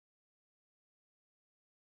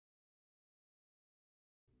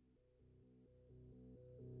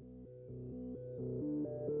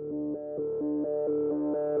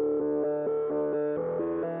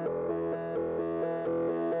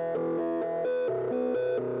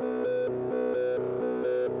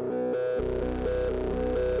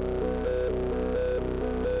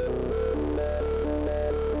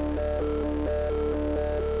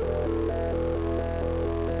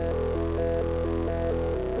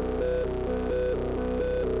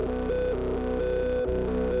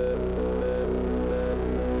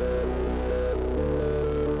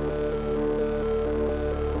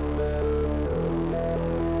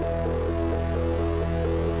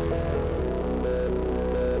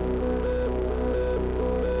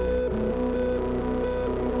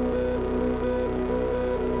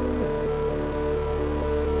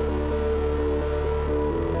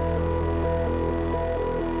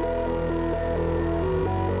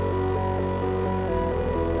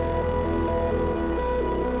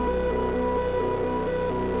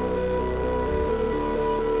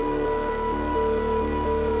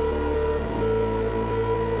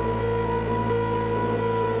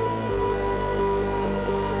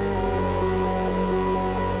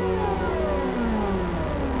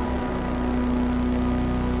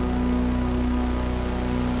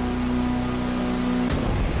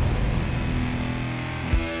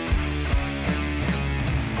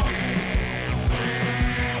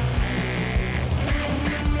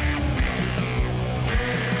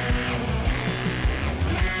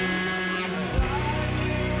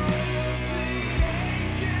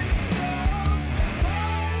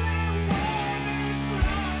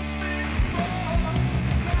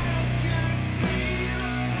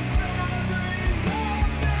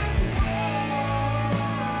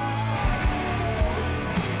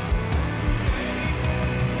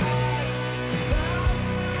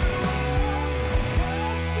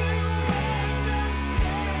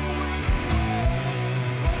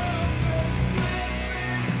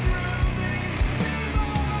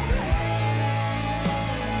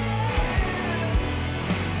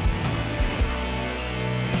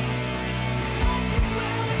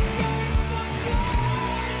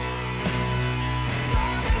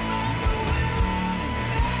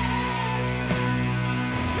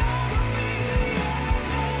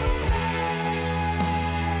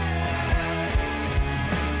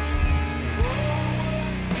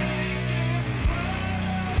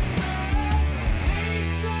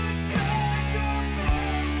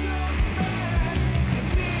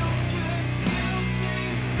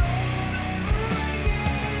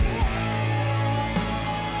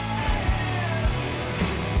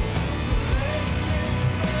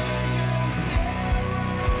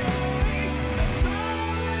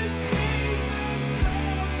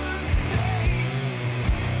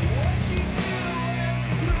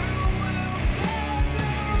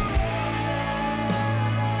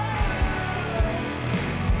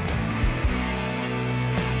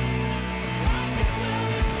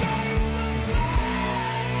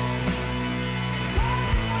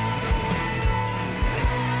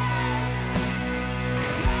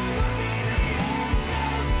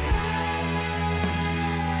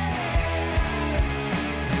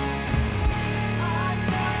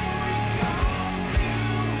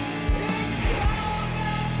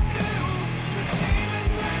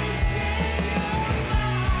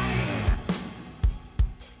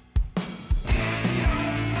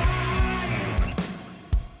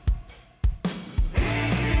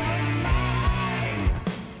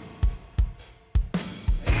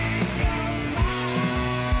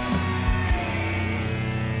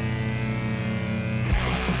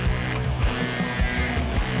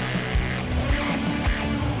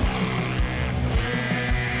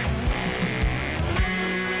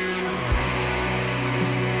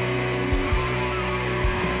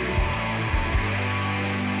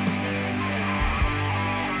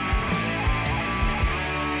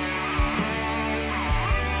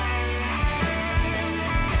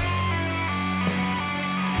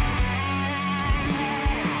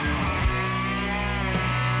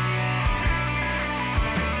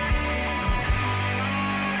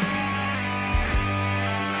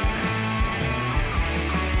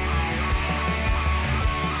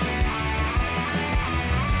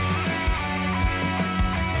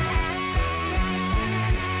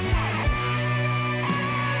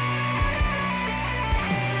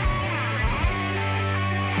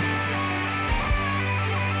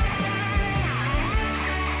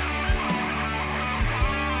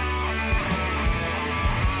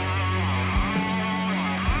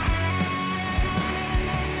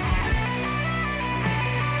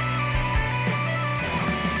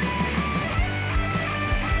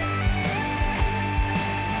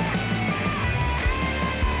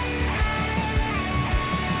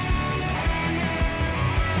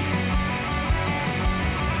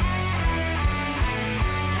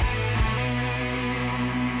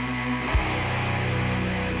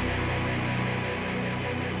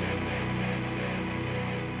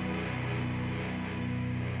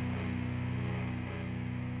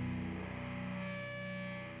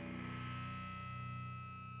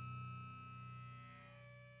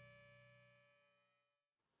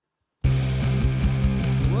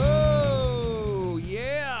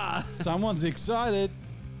Someone's excited.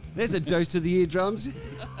 There's a dose to the eardrums.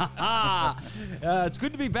 It's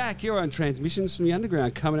good to be back here on Transmissions from the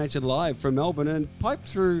Underground, coming at you live from Melbourne and piped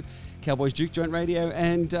through Cowboys Duke Joint Radio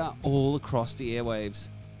and all across the airwaves.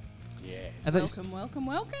 Yes. Welcome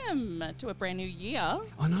to a brand new year.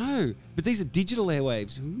 I know, but these are digital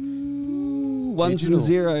airwaves. Ooh, ones Digital. and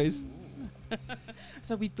zeros.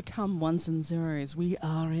 So we've become ones and zeros. We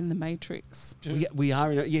are in the Matrix. We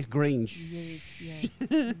are in it. Yes, green.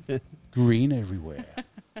 Yes. Green everywhere.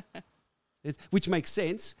 Which makes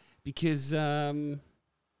sense because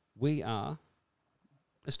we are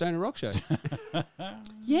a stoner rock show.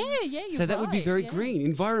 Yeah, you're So that would be right, very yeah.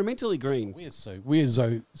 green, environmentally green. We're so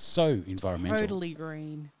environmental. Totally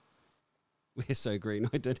green. We're so green.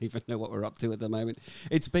 I don't even know what we're up to at the moment.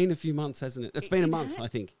 It's been a few months, hasn't it? It's been a month, I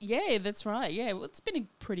think. Yeah, that's right. Yeah, well, it's been a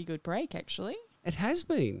pretty good break, actually. It has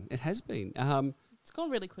been. It has been. It's gone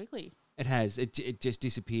really quickly. It has. It just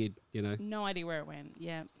disappeared, you know. No idea where it went.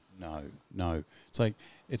 Yeah. No. It's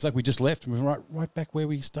like we just left and we're right back where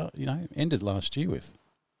we ended last year with.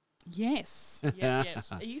 Yes.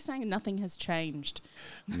 Yes. Are you saying nothing has changed?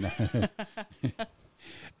 No.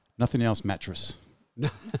 Nothing else mattress.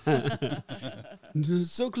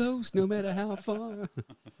 So close, no matter how far.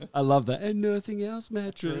 I love that. And nothing else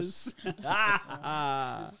mattress.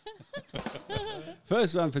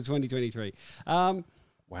 First one for 2023. Wow,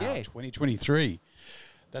 Yeah. 2023.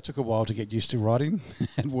 That took a while to get used to writing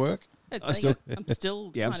and work. I'm still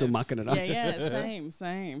Yeah, I'm still mucking it up. Yeah,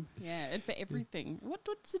 same. Yeah, and for everything.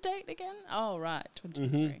 What's the date again? Oh, right,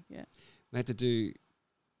 2023. Yeah. We had to do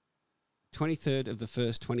 23rd of the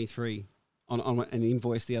first 23 on an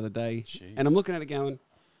invoice the other day. Jeez. And I'm looking at it going,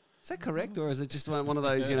 is that correct? Or is it just one of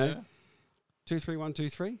those,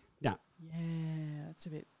 23123? No, Yeah, that's a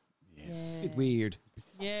bit. Yes. a bit weird.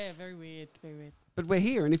 Yeah, very weird. Very weird. But we're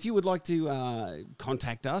here, and if you would like to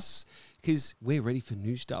contact us, because we're ready for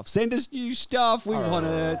new stuff, send us new stuff. We want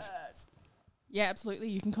it. Yeah, absolutely.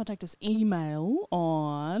 You can contact us email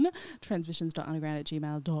on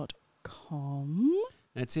transmissions.underground@gmail.com.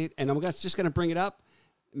 That's it. And I'm just going to bring it up.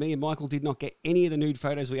 Me and Michael did not get any of the nude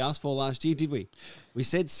photos we asked for last year, did we? We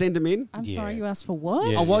said send them in. I'm Yeah. sorry, you asked for what?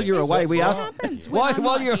 Yeah. Oh, while you're away, we what asked. happens when I'm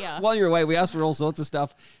not here? While you're away, we asked for all sorts of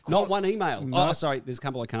stuff. Not one email. No. Oh, sorry, there's a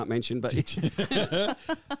couple I can't mention, but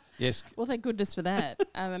Yes. Well, thank goodness for that.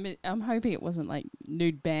 I'm hoping it wasn't like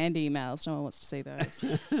nude band emails. No one wants to see those.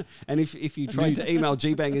 and if you tried to email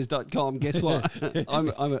gbangers.com, guess what?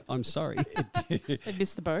 I'm sorry. They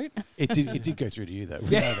missed the boat. It did go through to you though.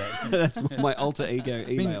 We know that. That's my alter ego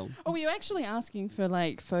email. Oh, were you actually asking for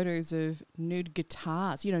like photos of nude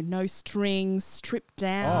guitars? No strings, stripped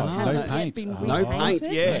down. Oh, hasn't no yet paint. been Oh. No paint,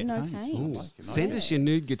 repainted? yeah. No Paint. paint. Ooh. Send us your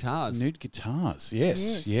nude guitars. Nude guitars.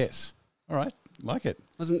 Yes. All right. Like it.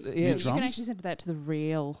 Wasn't Nude yeah? You can drums? actually send that to the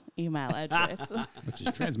real email address. Which is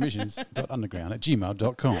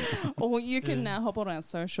transmissions.underground@gmail.com. Or you can hop on our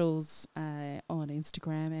socials on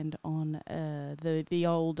Instagram and on the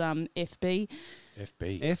old FB.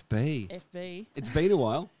 FB. FB. It's been a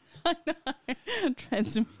while.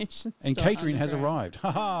 Transmissions. And catering has arrived.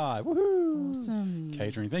 Ha ha. Woohoo. Awesome.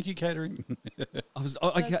 Catering. Thank you, catering.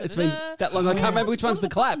 It's been that long. I can't remember which one's the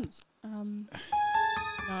clap. No.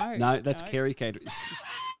 No, that's Kerry Catering.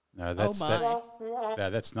 No, that's Oh that. my. No,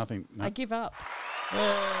 that's nothing. No. I give up.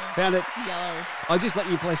 Found it. Yellow. I just let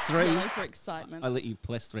you press 3. Yellow for excitement. I let you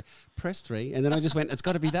press 3, and then I just went, it's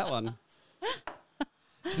got to be that one.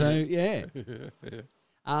 So, yeah.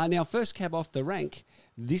 Now, first cab off the rank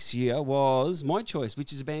this year was my choice,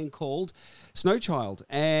 which is a band called Snowchild.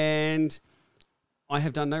 And I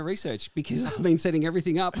have done no research because I've been setting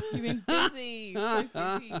everything up. You've been busy. So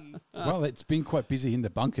busy. Well, it's been quite busy in the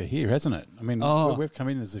bunker here, hasn't it? I mean, Oh. we've come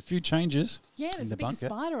in. There's a few changes. Yeah, in there's the a big bunker.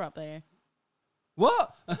 spider up there.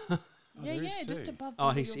 What? Yeah, there is just too. above. Oh,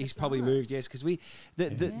 one of he's your probably guitars. moved, yes, because the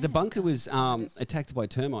Yeah. bunker was Spiders. attacked by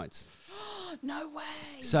termites. No way.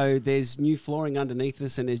 So there's new flooring underneath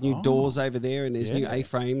us, and there's new Oh. doors over there, and there's new Yeah.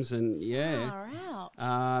 A-frames, and yeah. Far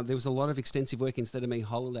out. There was a lot of extensive work. Instead of me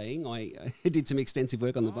holidaying, I did some extensive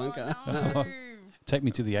work on the bunker. No. Take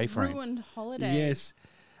me to the A-frame. Ruined holiday. Yes.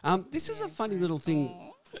 This is a funny little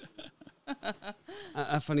thing.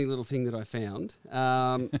 A funny little thing that I found.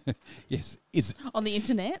 Yes. Is On the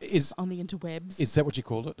internet. Is- on the interwebs. that what you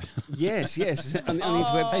called it? yes. On the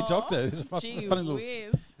interwebs. Hey, doctor. There's a Gee funny little.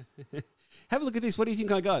 whiz. Have a look at this. What do you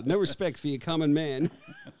think I got? No respect for your common man.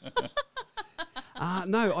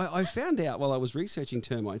 No, I found out while I was researching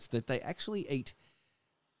termites that they actually eat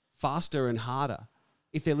faster and harder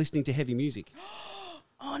if they're listening to heavy music.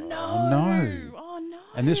 Oh no. no. Oh no.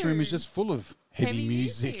 And this room is just full of heavy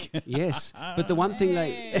music. Yes, but the one thing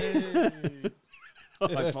they...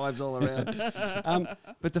 High fives all around.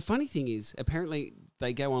 But the funny thing is, apparently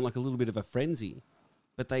they go on like a little bit of a frenzy,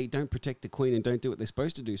 but they don't protect the queen and don't do what they're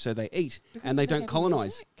supposed to do. So they eat Because and they of the don't heavy colonise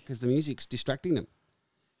music. because the music's distracting them.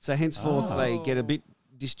 So henceforth they get a bit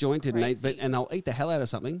disjointed Crazy. and they'll eat the hell out of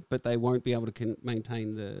something, but they won't be able to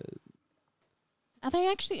maintain the. Are they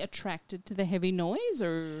actually attracted to the heavy noise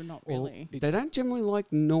or not Well, really? They don't generally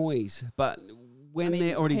like noise, but when I mean,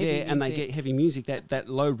 they're already heavy there and they music. get heavy music, that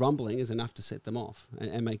low rumbling is enough to set them off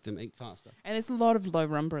and make them eat faster. And there's a lot of low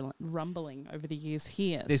rumbling over the years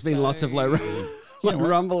here. There's been lots of low, so- low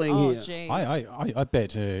rumbling Oh, here. jeez. I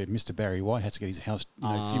bet Mr. Barry White has to get his house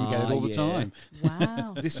fumigated all the yeah. time.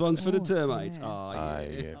 Wow. This one's for the Course, termites. yeah. Oh,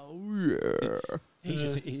 yeah. Oh, yeah.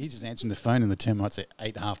 He's just answering the phone and the termites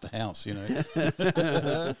ate half the house, you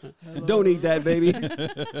know. Don't eat that, baby.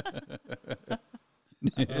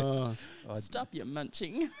 Oh. Stop your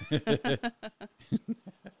munching.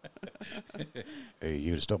 Hey,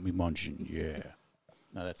 you gotta stop me munching, yeah.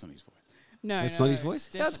 No, that's not his voice. No, It's no, not his voice?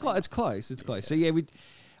 Yeah, it's definitely. close. It's close. So, yeah,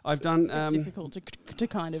 I've done... It's a bit difficult to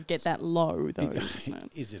kind of get that low, though, isn't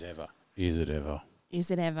it? Is it ever? Is it ever? Is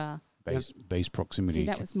it ever? Base proximity. See,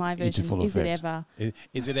 that was my version. full Is it effect. ever?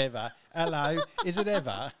 Is it ever? Hello? Is it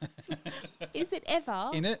ever? Is it ever?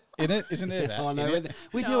 In it? Isn't it ever? Oh, no, In it?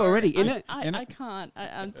 with you No, already, in it? In I it? can't.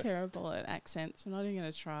 I'm terrible at accents. I'm not even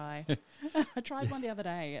going to try. I tried one the other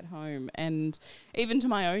day at home, and even to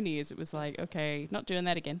my own ears, it was like, okay, not doing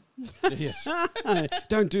that again. Yes.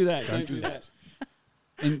 Don't do that. Don't do that.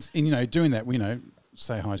 And you know, doing that, we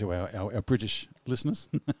say hi to our British listeners.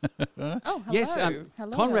 Oh, hello. Yes, hello.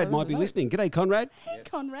 Conrad hello, might be hello. listening. G'day, Conrad, Hey,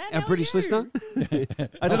 Conrad, our how are British you? listener.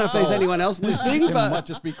 I don't know if there's anyone else listening, It might but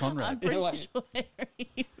just be I'm Conrad. pretty what? sure there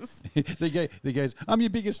is. They goes, I'm your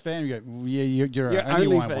biggest fan. We go, well, yeah, you're You're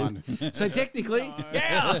only only one. so technically,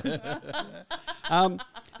 yeah.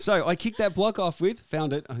 So I kicked that block off with,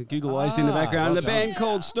 found it, Google-ized in the background, well the band done.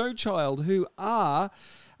 called Snow Child, who are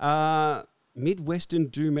Midwestern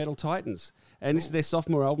doom metal titans. And this is their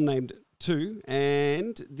sophomore album named 2,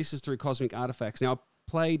 and this is through Cosmic Artifacts. Now, I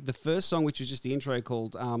played the first song, which was just the intro,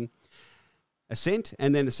 called Ascent,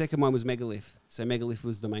 and then the second one was Megalith. So Megalith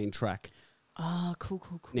was the main track. Oh, cool.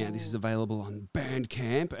 Now, this is available on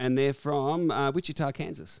Bandcamp, and they're from Wichita,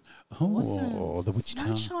 Kansas. Oh, Awesome. the Wichita.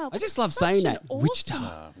 Snow Child. I just that's love such saying an that. awesome-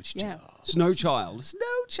 Wichita. Wichita. Yeah. Snow Child. Snow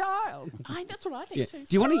Child. That's what I think Yeah. too. Do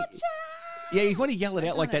you want Snow to? Yeah, you want to yell it I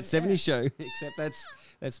out like that don't, 70s show, except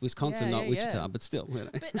that's Wisconsin, Yeah, not yeah, Wichita, yeah. but still. You know.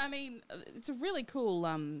 But I mean, it's a really cool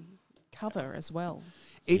cover as well.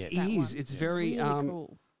 It Yes. That is. one. It's It's very really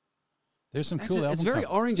cool. There's some It's, cool album it's very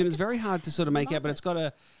covers. orange and it's very hard to sort of make Love out, but it.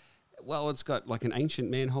 it's got like an ancient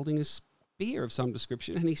man holding a spear of some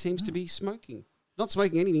description, and he seems to be smoking. Not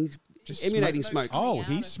smoking anything, just emulating smoke. Smoke. Oh, Coming out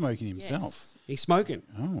he's of- smoking himself. Yes. He's smoking.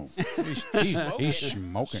 Oh, Smoking. he's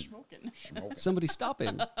smoking. Smoking. Somebody stop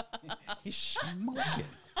him. He's smoking.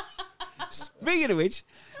 Speaking of which,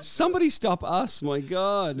 somebody stop us, my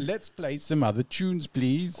God. Let's play some other tunes,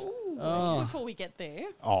 please. Ooh, Oh. okay, before we get there, we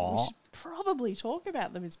Aw. should probably talk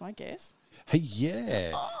about them, is my guess. Hey,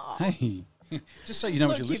 yeah. Hey. Just so you know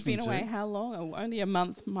Look, what you're you've listening been to. away how long? Oh, only a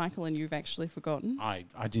month, Michael, and you've actually forgotten. I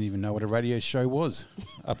didn't even know what a radio show was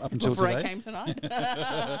up until Before I today. came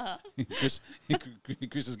tonight.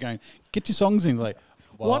 Chris is going, get your songs in. Like,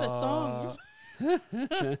 What are songs?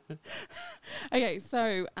 Okay,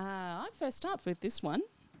 so I first start with this one,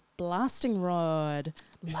 Blasting Rod.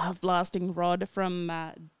 Love Blasting Rod from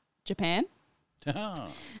Japan. Ah.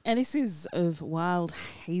 And this is of Wild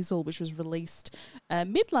Hazel, which was released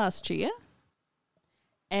mid last year.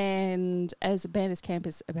 And as Banders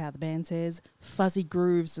Campus about the band says, fuzzy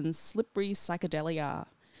grooves and slippery psychedelia.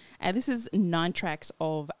 And this is 9 tracks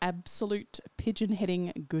of absolute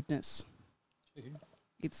pigeon-heading goodness.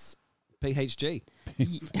 It's PHG.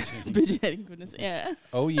 pigeon-heading goodness, yeah.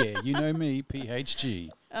 Oh, yeah. You know me, PHG.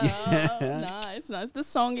 Oh, nice. The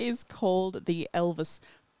song is called The Elvis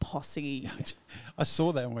Posse. I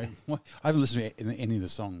saw that and went, what? I haven't listened to any of the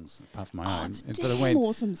songs apart from my Oh, own. it's a And so I damn went,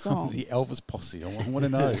 awesome song. the Elvis Posse. I want to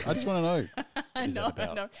know. I just want to know. I is that know, about?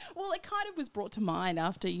 I know. Well, it kind of was brought to mind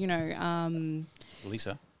after,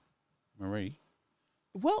 Lisa, Marie.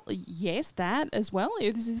 well, yes, that as well.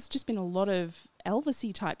 There's just been a lot of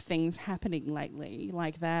Elvis-y type things happening lately,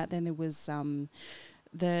 like that. Then there was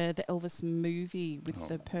the Elvis movie with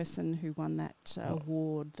the person who won that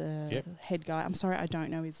award, the head guy. I'm sorry, I don't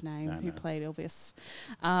know his name, who played Elvis.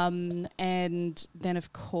 And then,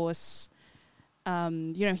 of course,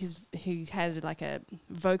 he had like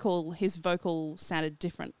his vocal sounded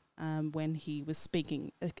different when he was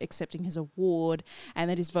speaking, accepting his award, and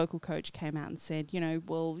then his vocal coach came out and said,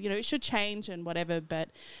 it should change and whatever, but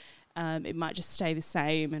it might just stay the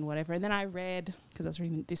same and whatever. And then I read, because I was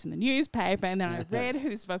reading this in the newspaper, and then I read who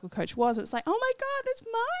this vocal coach was. It's like, oh my God, that's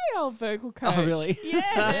my old vocal coach. Oh, really?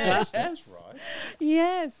 Yes. That's right.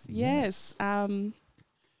 Yes. Yeah,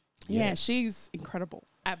 Yes. she's incredible.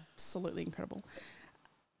 Absolutely incredible.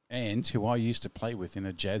 And who I used to play with in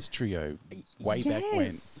a jazz trio way back when.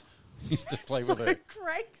 Yes. Used to play So with her.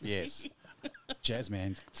 crazy. Yes. Jazz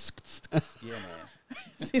man. Yeah, man.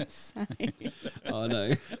 It's insane. Oh,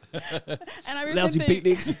 no. And I Lousy remember,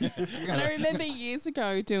 picnics. and I remember years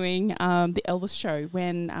ago doing the Elvis show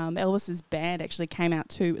when Elvis's band actually came out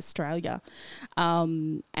to Australia,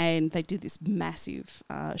 and they did this massive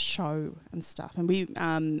show and stuff.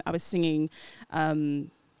 And I was singing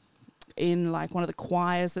in like one of the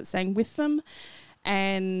choirs that sang with them.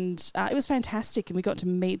 And it was fantastic, and we got to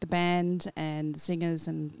meet the band and the singers,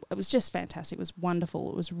 and it was just fantastic. It was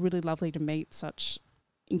wonderful. It was really lovely to meet such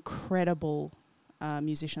incredible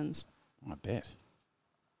musicians. I bet.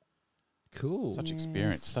 Cool. Such Yes.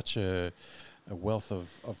 experience, such a wealth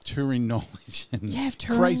of touring knowledge and Yeah,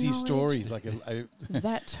 touring crazy knowledge. stories, like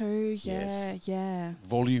That too, Yes. yeah.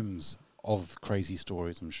 volumes of crazy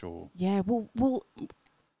stories, I'm sure. Yeah, well,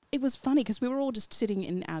 it was funny because we were all just sitting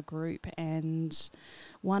in our group, and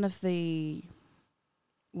one of the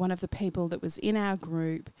people that was in our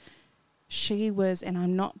group, she was, and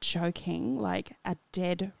I'm not joking, like a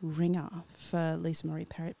dead ringer for Lisa Marie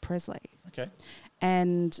Presley. Okay.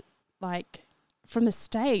 And like from the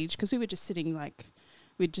stage, because we were just sitting like,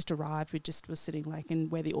 we'd just arrived, we just was sitting like in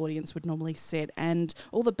where the audience would normally sit, and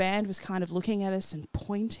all the band was kind of looking at us and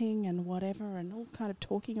pointing and whatever, and all kind of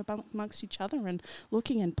talking about amongst each other and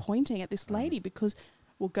looking and pointing at this lady because,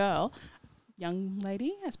 well, girl, young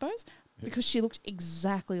lady, I suppose, because she looked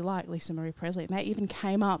exactly like Lisa Marie Presley. And they even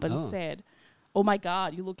came up and said, oh my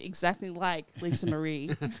God, you look exactly like Lisa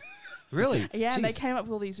Marie. Really? Yeah, and they Jeez. came up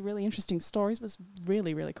with all these really interesting stories. It was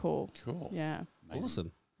really, really cool. Cool. Yeah. Amazing.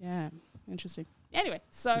 Awesome. Yeah, interesting. Anyway,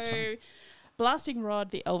 so Blasting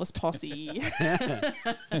Rod, the Elvis Posse.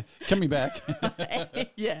 Coming back.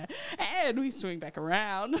 Yeah, and we swing back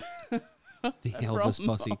around. The Elvis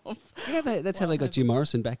Posse. You know, that's how they got Jim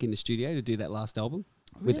Morrison back in the studio to do that last album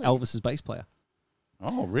with Really? Elvis's bass player.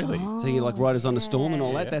 Oh, really? So you like Riders on the Storm and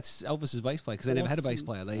all Yeah. that. That's Elvis's bass player because they never had a bass Awesome.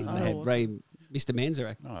 player. They So had awesome. Ray, Mr.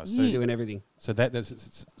 Manzarek, Oh, so doing everything.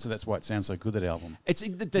 that's why it sounds so good, that album. It's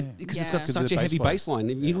because it's got Yeah. such Because of a the heavy bass bass line.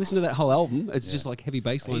 If you listen to that whole album, it's Yeah. just like heavy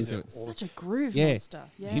bass line He's to a- it. Such a groove Yeah. monster.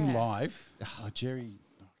 Yeah. Him live. Oh, Jerry,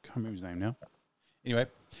 I can't remember his name now. Anyway,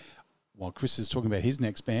 while Chris is talking about his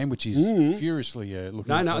next band, which he's furiously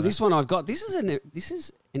looking No, at this one I've got. This is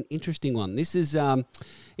an interesting one. This is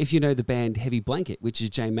if you know the band Heavy Blanket, which is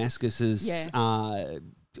Jay Mascis's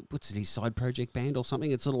what's it, his side project band or something.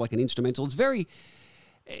 It's sort of like an instrumental.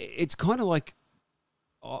 It's kind of like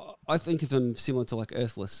I think of them similar to like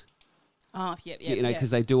Earthless, Oh, yeah. you know,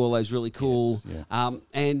 because they do all those really cool. Yes, yeah.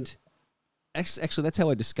 And actually, that's how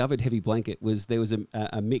I discovered Heavy Blanket. Was there was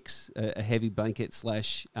a mix, a Heavy Blanket / Like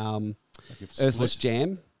if Earthless split-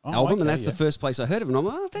 Jam Oh, album, okay, and that's yeah. the first place I heard of it. And I'm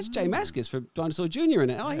like, oh, that's Jay Mascis from Dinosaur Jr.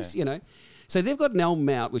 And he's, Yeah. you know. So they've got an album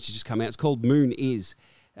out, which has just come out. It's called Moon Is.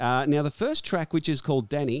 Now, the first track, which is called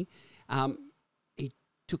Danny, it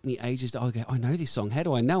took me ages to, okay, I know this song. How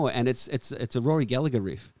do I know it? And it's a Rory Gallagher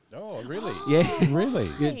riff. Oh, really? Yeah. Really?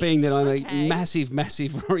 Yeah, being that I'm a Okay.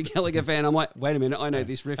 massive Rory Gallagher fan, I'm like, wait a minute, I know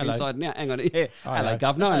this riff Hello. inside and out. Hang on. Yeah. Oh, Hello,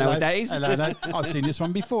 governor. I know what that is. Hello, no. I've seen this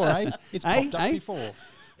one before, eh? It's Hey, popped up hey. before.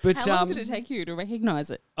 But How long did it take you to recognise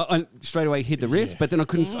it? I straight away hit the riff, Yeah. but then I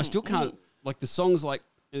couldn't. I still can't. Like the song's like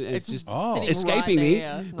it's just Oh. sitting escaping right me,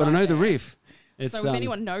 there, but I right know the there. riff. It's, So if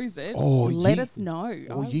anyone knows it, Oh, let you- us know.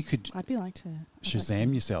 Or you could I'd be like to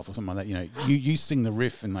Shazam yourself or something like that. You know, you sing the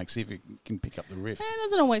riff and like see if you can pick up the riff. It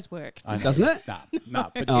doesn't always work. I know. Doesn't it? Nah,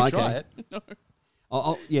 but you Oh, can try okay. it.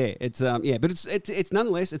 yeah, it's but it's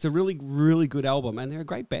nonetheless it's a really good album, and they're a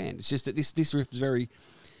great band. It's just that this riff is very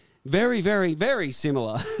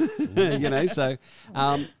similar, you know. So,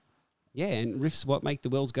 yeah, and riffs what make the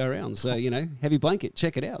worlds go around. So you know, Heavy Blanket,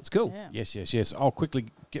 check it out. It's cool. Yeah. Yes. I'll quickly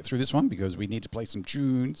get through this one because we need to play some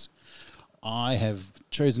tunes. I have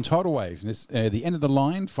chosen Tidal Wave. This, the End of the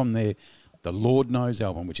Line from the Lord Knows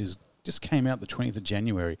album, which is just came out the 20th of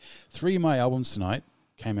January. 3 of my albums tonight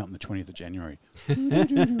came out on the 20th of January.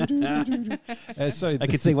 So I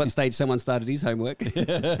could see what stage someone started his homework.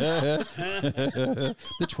 the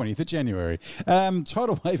 20th of January.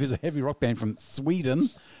 Tidal Wave is a heavy rock band from Sweden,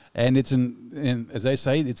 and it's as they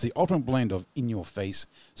say, it's the ultimate blend of in-your-face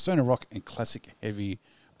stoner rock and classic heavy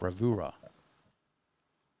bravura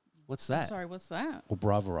What's that? Sorry, what's that? or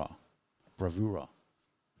bravura.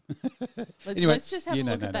 Anyway, Let's just have a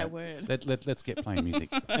look at that word. Let's get playing music.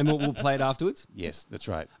 And we'll play it afterwards. Yes, that's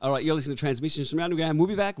right. All right, you're listening to Transmissions from Underground. We'll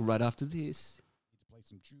be back right after this. Play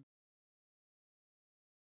some June.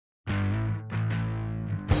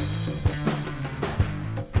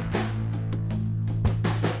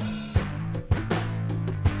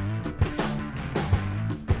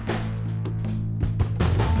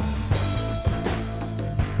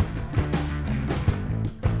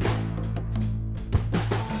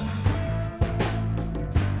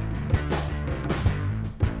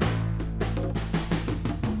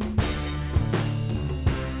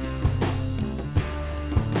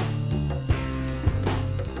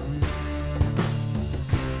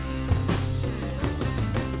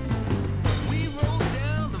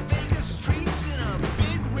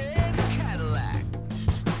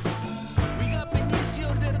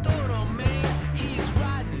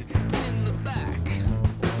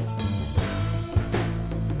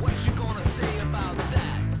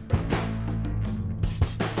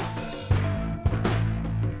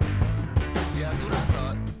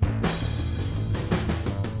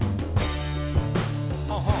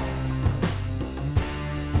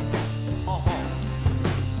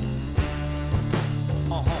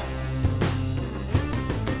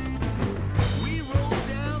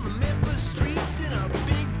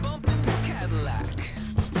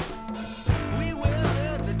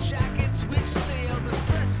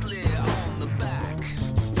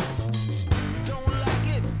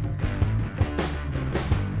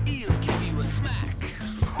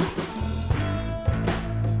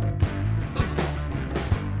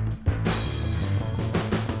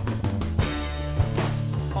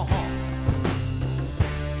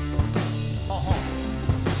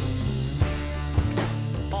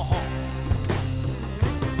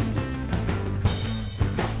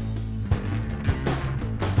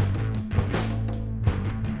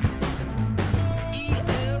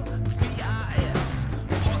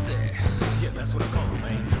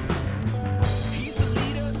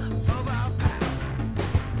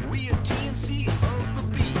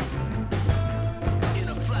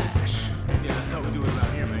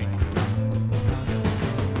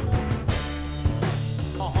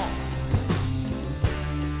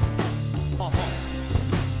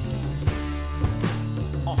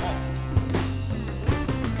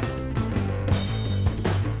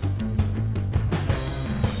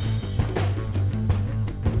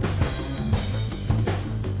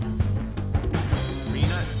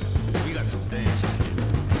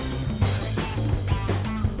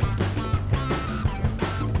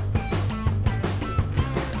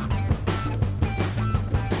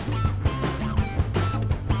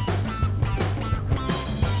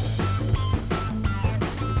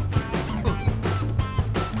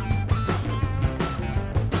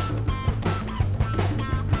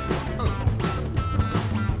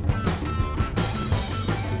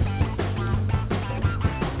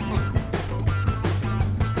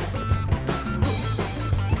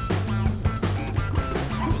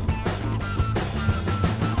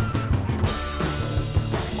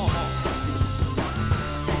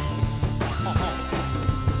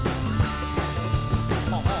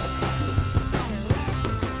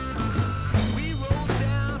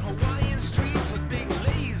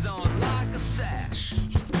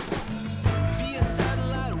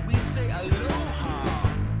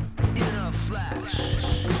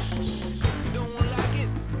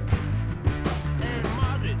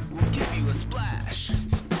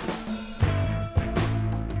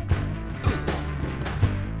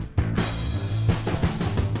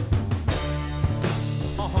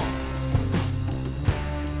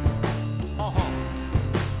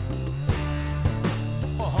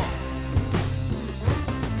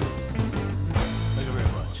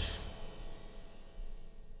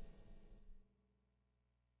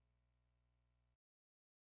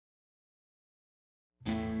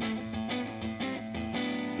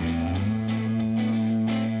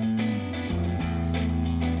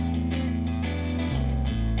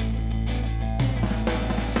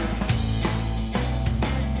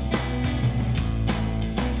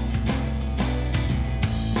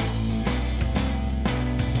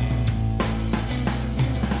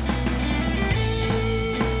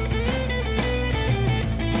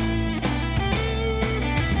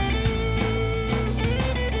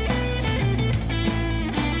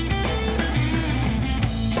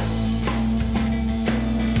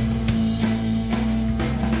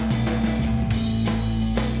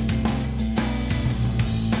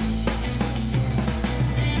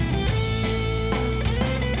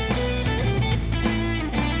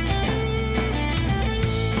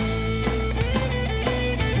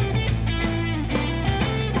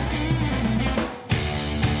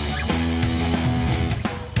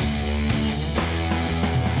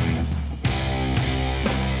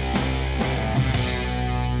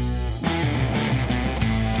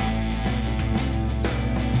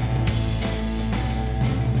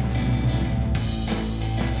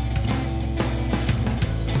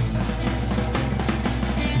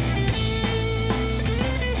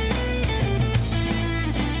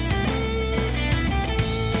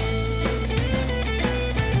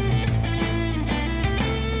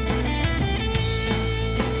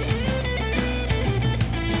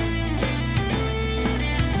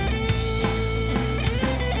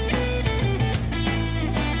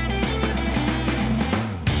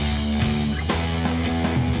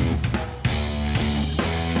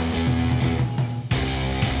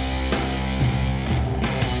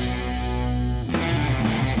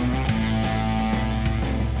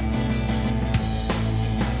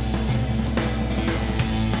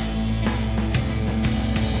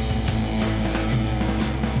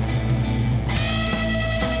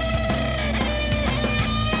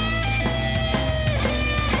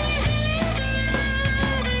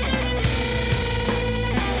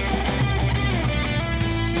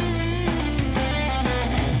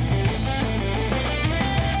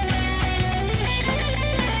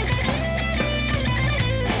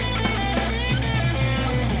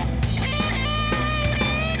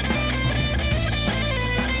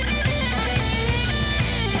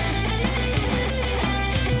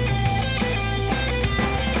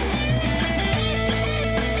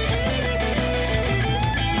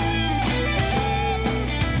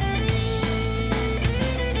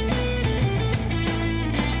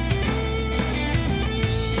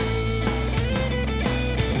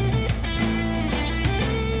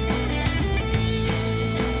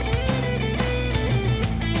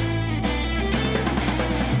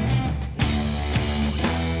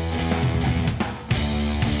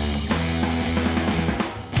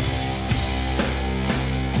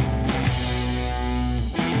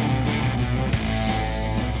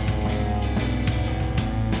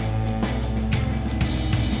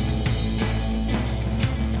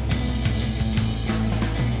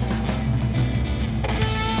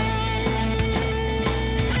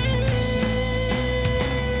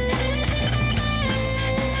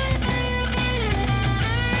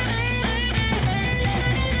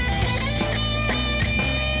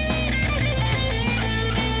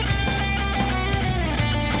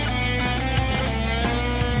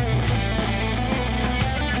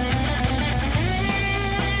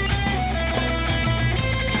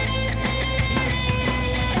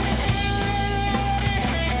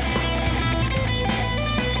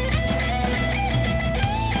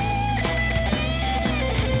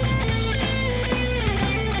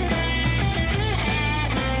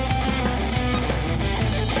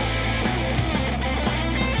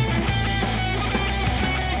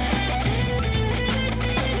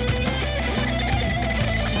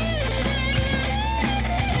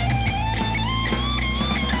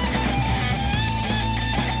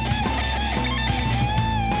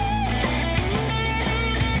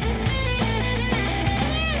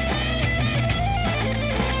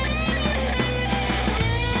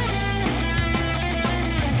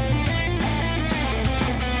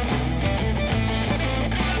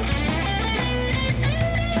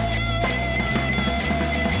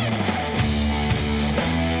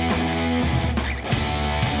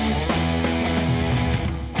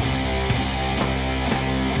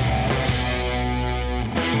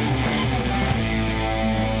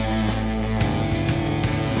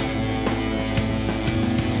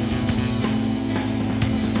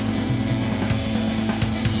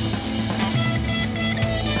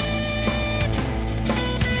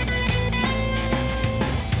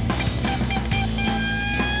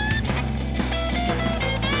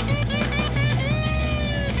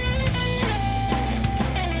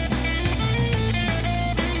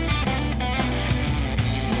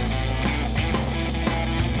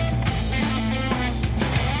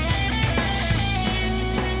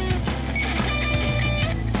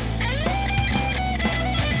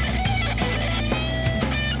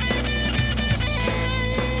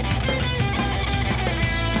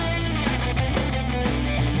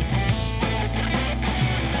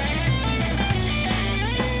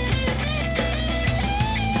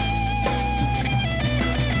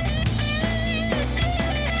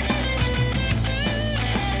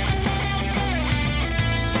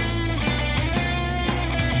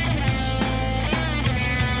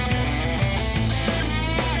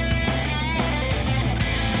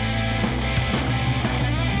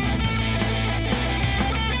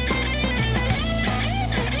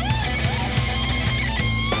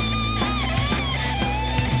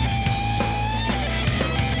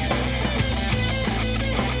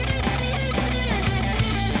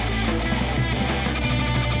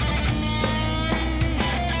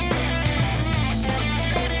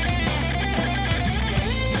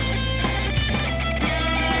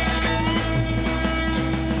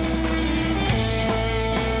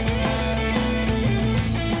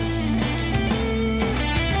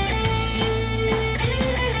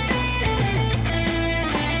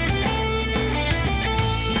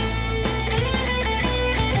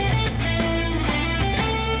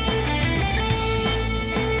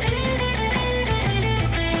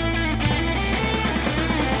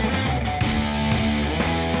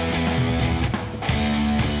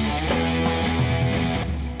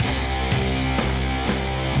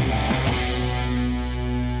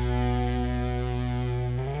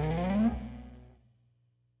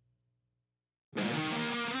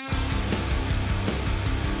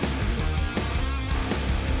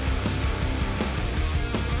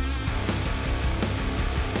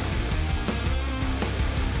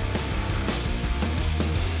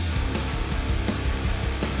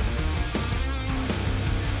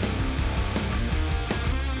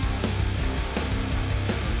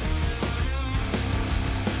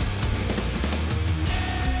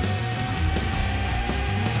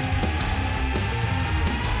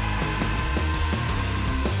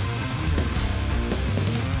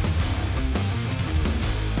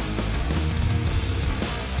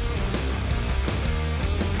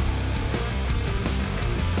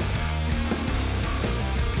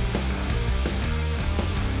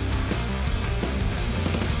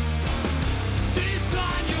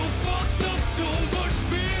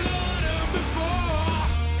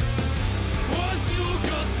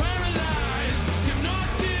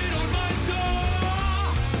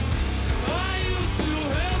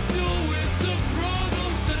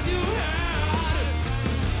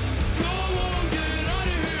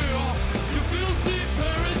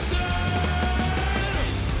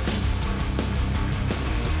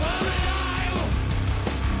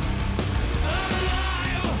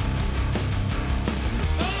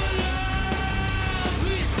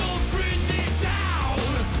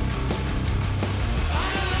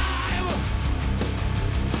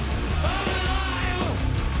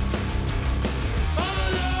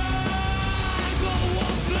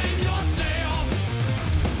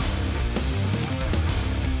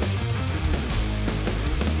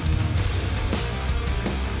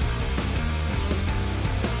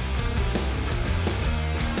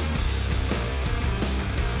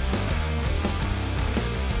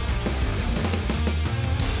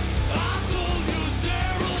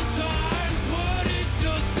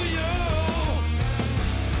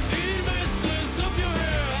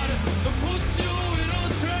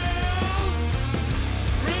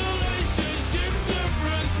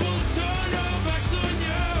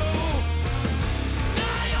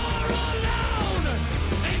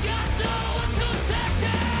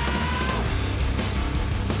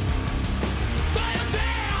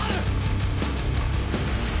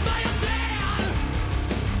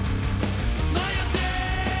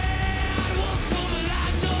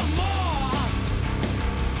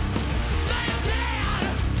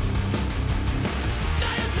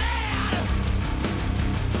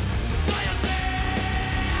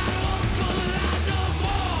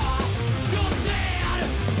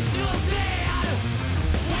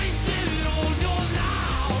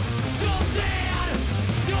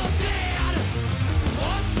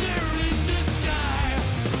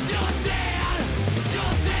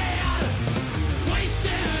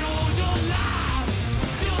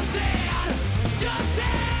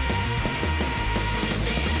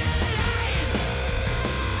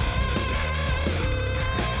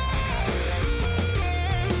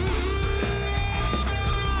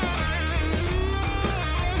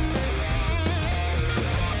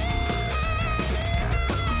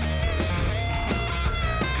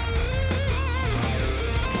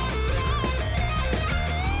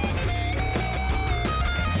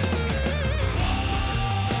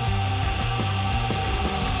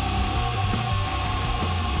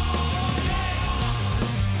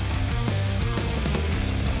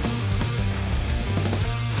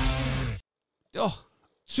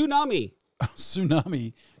 Tsunami.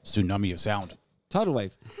 Tsunami of sound. Tidal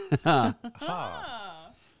wave. Ha.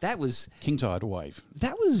 That was King Tidal Wave.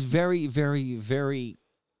 very, very, very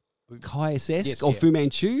Kaius-esque Yes, or yeah. Fu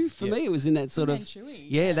Manchu for Yeah. me. It was in that sort of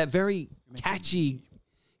Manchu-y, that very catchy,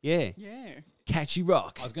 Yeah. catchy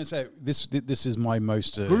rock, I was going to say this is my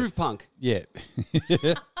most groove punk. Yeah.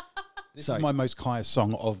 This Sorry. is my most Kaya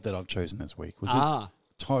song of that I've chosen this week. Was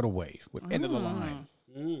this Tidal Wave with End of the Line.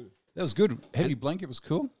 That was good. Heavy Blanket was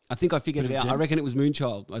cool. I think I figured it Bit of out. I jam. reckon it was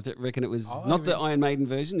Moonchild. I reckon it was Oh, not the really? Iron Maiden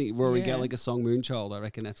version, the Rory Yeah. Gallagher song Moonchild. I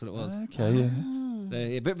reckon that's what it was. Okay, yeah. So,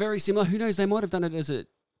 yeah, but very similar. Who knows? They might have done it as a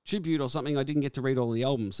tribute or something. I didn't get to read all the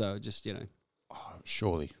albums, so just Oh,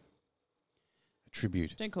 surely. A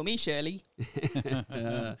tribute. Don't call me Shirley.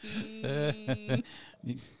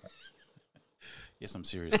 Yes, I'm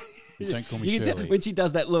serious. Don't call me You can tell Shirley. when she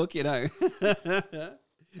does that look,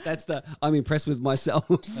 That's I'm impressed with myself.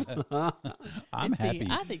 I'm happy.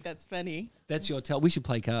 I think that's funny. That's your tell. We should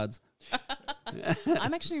play cards.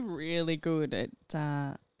 I'm actually really good at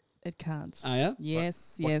cards. Oh, yeah?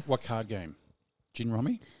 Yes, What- yes. What card game? Gin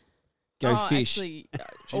Rummy? Go oh, fish. Actually,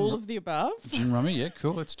 all of the above. Gin Rummy? Yeah,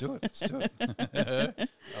 cool. Let's do it. Let's do it.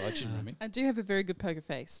 I like Gin Rummy. I do have a very good poker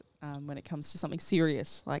face when it comes to something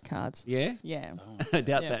serious like cards. Yeah? Yeah. I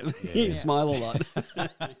doubt Yeah. that. Yeah. You smile a lot.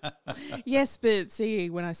 Yes, but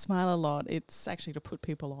see, when I smile a lot, it's actually to put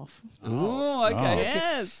people off. Oh, okay. Oh.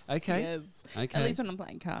 Yes. Okay. Yes. Okay. At least when I'm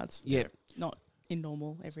playing cards, Yeah. not in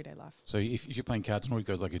normal everyday life. So if you're playing cards and it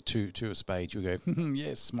goes like a two of spades, you'll go,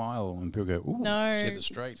 yeah, smile. And people go, ooh, No. she has it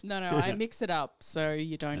straight. No, I mix it up so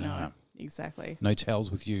you don't know Ah. exactly. No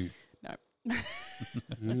tells with you.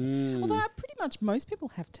 Mm. Although pretty much most people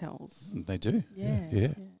have tells. They do. Yeah.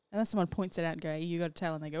 Unless someone points it out and go, you got a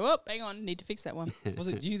tell, and they go, oh, hang on, need to fix that one. Was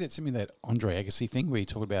it you that sent me that Andre Agassi thing where you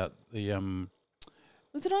talked about the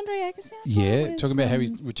Was it Andre Agassi? I thought yeah, it was, talking about how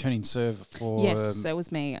he's returning serve for Yes, that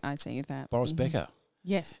was me. I see that. Boris Mhm. Becker,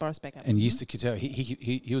 Yes, Boris Becker. and you used to could tell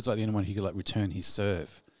he was like the only one who could like return his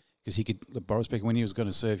serve because he could Boris Becker when he was going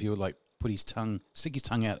to serve he would like stick his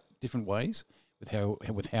tongue out different ways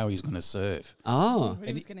with how he's going to serve. Oh.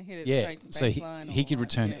 He was going to hit it Yeah, straight to so baseline. he or could like,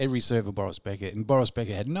 return yeah. every serve of Boris Becker, and Boris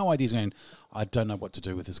Becker had no idea. He's going, I don't know what to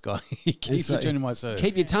do with this guy. He keeps so returning my serve.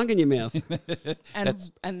 Keep your tongue in your mouth.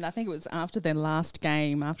 And I think it was after their last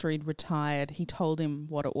game, after he'd retired, he told him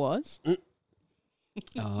what it was.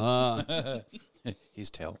 Oh. His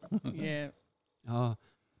tell. Yeah. Oh.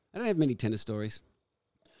 I don't have many tennis stories.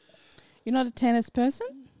 You're not a tennis person?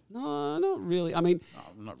 No, not really. I mean, Oh,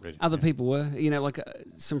 I'm not ready. other people were. Like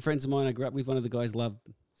some friends of mine I grew up with, one of the guys loved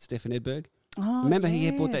Stefan Edberg. Oh, Remember he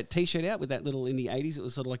had bought that yes. T-shirt out with that little, in the 80s, it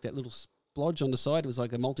was sort of like that little splodge on the side. It was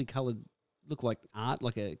like a multicolored, looked like art,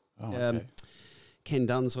 like a Oh, okay. Ken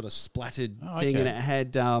Dunn sort of splattered Oh, thing, and okay. it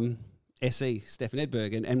had SE, Stefan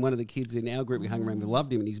Edberg, and one of the kids in our group we hung around with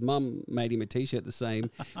loved him, and his mum made him a T-shirt the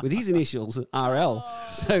same with his initials, RL.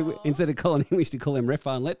 So instead of calling him, we used to call him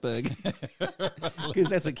Refan Letberg, because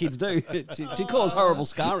that's what kids do, to cause horrible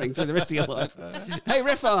scarring through the rest of your life. Hey,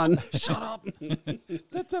 Refan, shut up.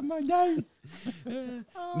 That's my name.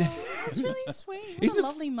 Oh, that's really sweet. What Isn't a it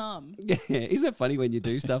lovely mum. Yeah, isn't it funny when you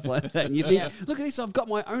do stuff like that and you think, Yeah. look at this, I've got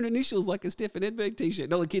my own initials like a Stefan Edberg T-shirt,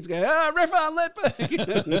 and all the kids go, Refan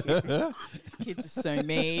Letberg. Kids are so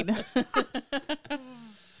mean.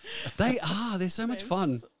 They are. They're so much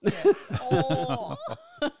fun. Yeah. Oh.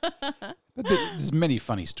 But there's many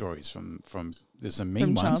funny stories from there's some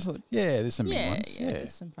mean From ones. childhood. Yeah, there's some mean Yeah, ones. yeah, Yeah.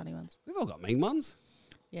 there's some funny ones. We've all got mean ones.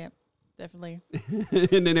 Yeah, definitely.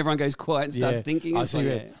 And then everyone goes quiet and starts Yeah. thinking. I It's see like,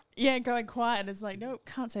 that. Yeah, going quiet, and it's like, no,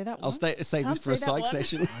 can't say that one. I'll save Can't this for a say that psych one.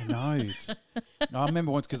 session. I know. I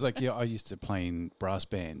remember once because I used to play in brass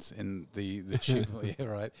bands, and the tuba, yeah,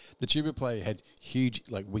 right. The tuba player had huge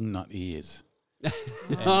like wingnut ears,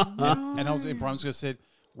 and I was in primary school. Said,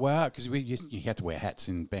 "Wow," because you had to wear hats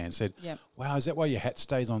in bands. Said, Yep. "Wow, is that why your hat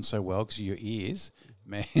stays on so well? Because of your ears?"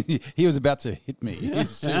 Man, he was about to hit me. He was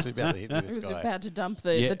seriously about to hit me. He This was guy. about to dump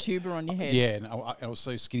the, Yeah. the tuba on your head. Yeah, and I was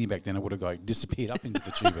so skinny back then. I would have like disappeared up into the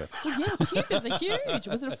tuba. Well, yeah, tubas are huge.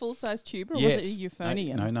 Was it a full-size tuba or was it a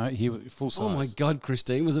euphonium? No, he was full size. Oh my God,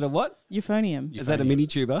 Christine, was it a what? Euphonium. Is that a Euphonium. mini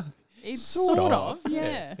tuba? It's Sort of.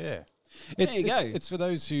 yeah. Yeah. There you go. It's for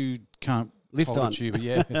those who can't Lift hold on. a tuba.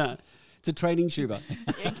 Yeah. It's a training tuba.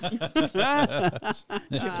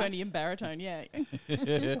 Euphonium baritone, yeah.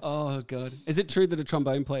 Oh God, is it true that a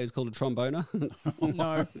trombone player is called a tromboner?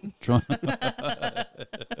 No.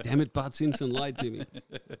 Damn it, Bart Simpson lied to me.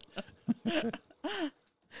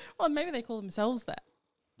 Well, maybe they call themselves that.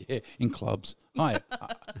 Yeah, in clubs. Hi,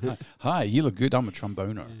 hi. You look good. I'm a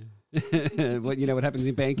tromboner. What you know what happens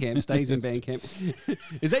in band camp stays in band camp.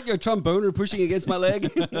 Is that your tromboner pushing against my leg?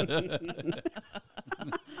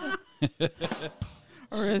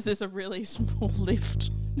 Or is this a really small lift?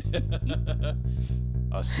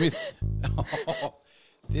 Oh, Smith.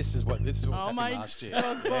 This is what Oh happened my last year.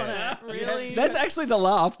 God, Bonnet, really? That's actually the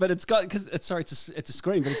laugh, but it's got because it's a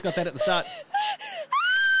scream, but it's got that at the start.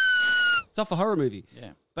 It's off a horror movie.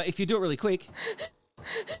 Yeah. But if you do it really quick,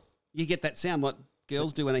 you get that sound what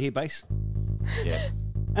girls do when they hear bass. Yeah.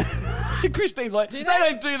 Christine's like, Do they they?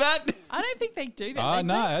 don't do that. I don't think they do that. Oh They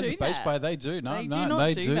no, don't as do a bass that. player, they do. No, They no, do not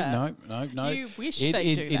they do do. that. No. You wish it, they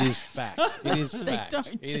it, do It that. is fact. It is They fact. don't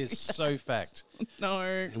It do is so fact. No.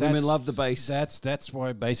 Women That's- love the bass. That's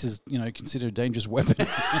why bass is considered a dangerous weapon.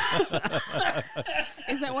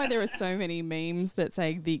 Is that why there are so many memes that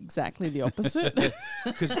say exactly the opposite?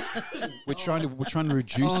 Because we're trying to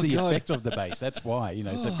reduce Oh, the God. effect of the bass. That's why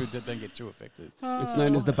so people don't get too affected. It's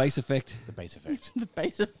known as the bass effect. The bass effect, the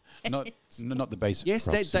base of not the bass. Yes,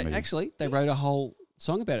 they proximity. actually they wrote a whole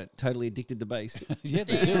song about it. Totally addicted to bass. Yeah,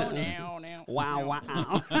 they do. now. Wow,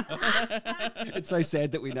 wow. It's so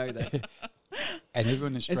sad that we know that. And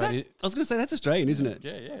everyone in Is that, Australia. I was going to say that's Australian, isn't it?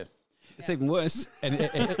 Yeah. It's even worse. And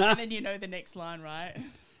And then you know the next line, right?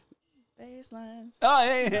 Baselines, Oh,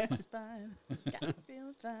 yeah. spine, got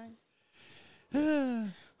feeling fine.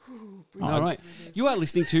 All right. You are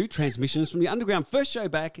listening to Transmissions from the Underground. First show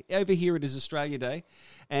back. Over here it is Australia Day.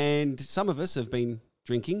 And some of us have been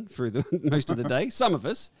drinking through the most of the day. Some of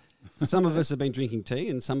us. Some of us have been drinking tea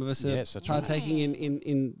and some of us are Yes, that's right. partaking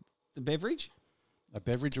in the beverage. A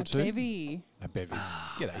beverage or two. Bevy. A bevy.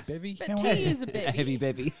 G'day, bevy. But How are tea you? is a bevy. A heavy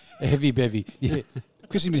bevy. A heavy bevy. Yeah.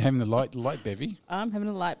 Chrissy's been having the light bevy. I'm having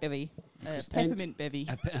a light bevy. Peppermint bevy.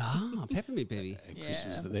 Peppermint bevy. And Yeah. Chris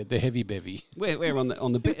was the heavy bevy. We're on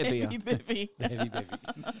the bit of beer. Heavy bevy. The heavy bevy.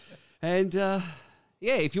 And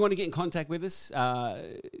yeah, if you want to get in contact with us,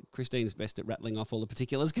 Christine's best at rattling off all the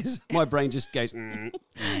particulars because my brain just goes.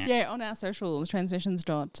 Yeah, on our socials,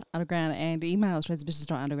 transmissions.underground and emails,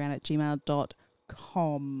 transmissions.underground@gmail.com.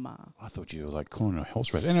 I thought you were like calling a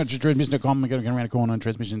horse race. And transmission.com, we're going to go around the corner on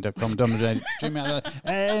transmission.com, Gmail,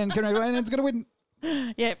 and it's going to win.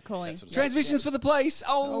 Yep, calling. That's what Transmissions for the place.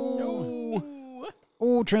 Oh.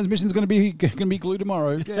 Oh, transmission's going to be glued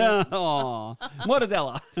tomorrow. Yeah. Oh,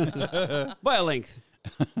 mortadella by a length.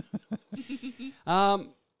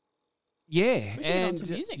 Yeah, We should get on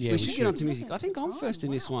to music. Yeah, we we should get should. on to music. I think I'm first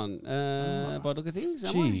in this one. By the look of things,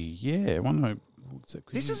 am I? Gee, yeah.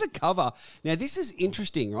 This is a cover. Now, this is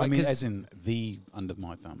interesting, right? I mean, 'Cause- as in the under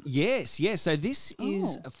my thumb. yes. So this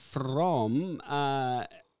is Oh. from.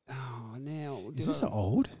 Is this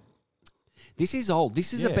old? This is old.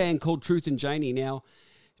 This is a Yeah. band called Truth and Janie. Now,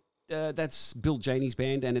 that's Bill Janie's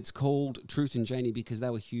band, and it's called Truth and Janie because they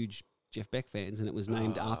were huge Jeff Beck fans, and it was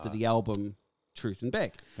named after the album Truth and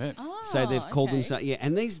Beck. Yeah. So they've called okay. themselves,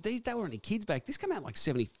 and these they were only kids back. This came out like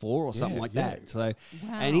 74 or something Yeah, like yeah. that. So,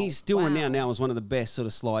 Wow, and he's still wow. renowned now as one of the best sort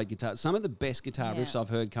of slide guitars. Some of the best guitar Yeah. riffs I've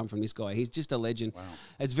heard come from this guy. He's just a legend. Wow.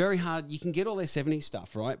 It's very hard. You can get all their 70s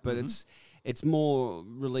stuff, right? But it's more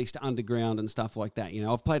released underground and stuff like that. You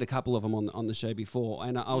know, I've played a couple of them on the show before,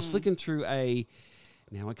 and I was flicking through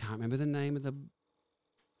now I can't remember the name of the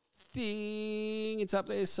thing. It's up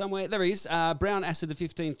there somewhere. There he is. Brown Acid, the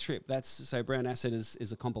 15th Trip. So Brown Acid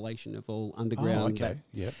is a compilation of all underground Oh, okay. that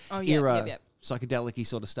Yeah. Oh, yeah, era yep. psychedelic-y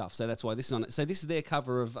sort of stuff. So that's why this is on it. So this is their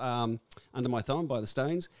cover of Under My Thumb by the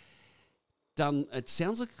Stones. Done. It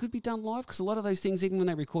sounds like it could be done live because a lot of those things, even when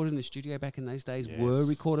they recorded in the studio back in those days, were Yes.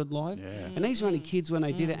 recorded live. Yeah. And these were only kids when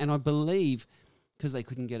they did it. And I believe because they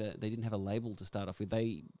didn't have a label to start off with,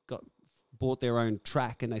 they bought their own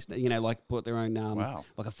track and they bought their own Wow.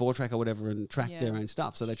 like a 4-track or whatever and tracked their Yeah. own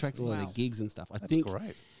stuff. So they tracked a lot of Wow. their gigs and stuff. I That's think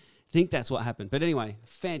great. that's what happened. But anyway,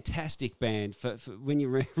 fantastic band for when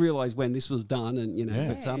you realize when this was done, and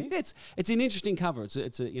Yeah. But it's an interesting cover. It's a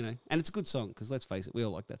and it's a good song because let's face it, we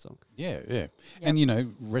all like that song. Yeah.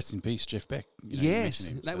 And rest in peace, Jeff Beck. You Yes,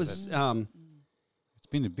 mentioned him, that so was that's- it's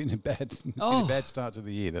been a bad Oh. bad start to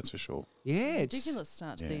the year, that's for sure. yeah, it's Ridiculous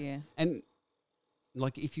start to the Yeah. year. And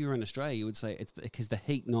like if you were in Australia, you would say it's because the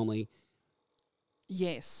heat normally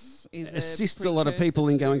Yes. Is assists a lot of people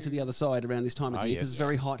in going to the other. other side around this time of Oh, the year because yes. it's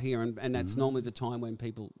very hot here, and that's normally the time when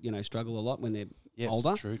people struggle a lot when they're Yes,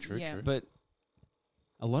 older. true. Yeah. But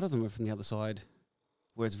a lot of them are from the other side,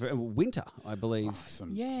 where it's very winter, I believe. Oh,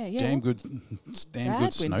 some Yeah. damn good Bad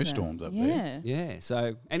winter. snowstorms up there. Yeah.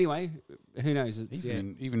 So anyway, who knows? It's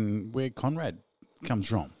Even where Conrad comes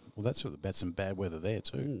from. Well, that's some bad weather there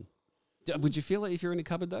too. Mm. Would you feel it if you're in a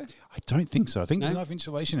cupboard though? I don't think so. I think there's No? enough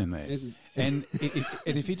insulation in there. It- And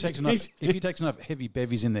if he takes enough heavy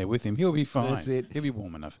bevies in there with him, he'll be fine. That's it. He'll be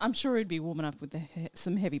warm enough. I'm sure it'd be warm enough with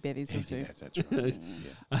some heavy bevies or two. That's right.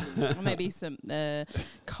 Yeah. Or maybe some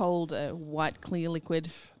cold white clear liquid.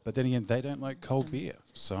 But then again, they don't like cold beer.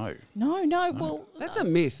 So No, well, That's a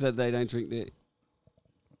myth that they don't drink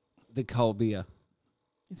the cold beer.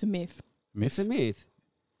 it's a myth. It's a myth.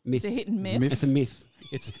 It's a hit and myth. Myth. It's a myth.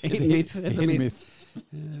 it's Hit myth. It's a hit myth.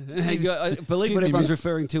 I believe Excuse what me, everyone's myth.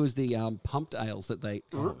 referring to is the pumped ales that they,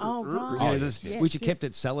 Oh, right. Oh, this- yes. which are kept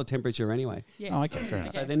at cellar temperature anyway. Yes. Oh, okay, fair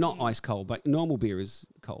enough. So they're not ice cold, but normal beer is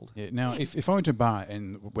cold. Yeah. Now, if I went to a bar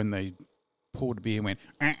and when they poured beer and went,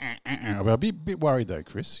 I'd be a bit worried though,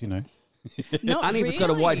 Chris. You know. Not Only if it's got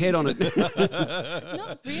a white head on it.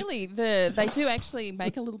 Not really. They do actually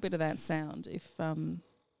make a little bit of that sound. If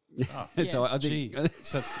So I Gee, think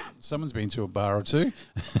so someone's been to a bar or two.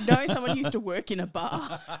 no, someone used to work in a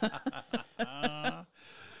bar,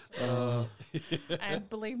 and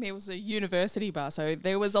believe me, it was a university bar, so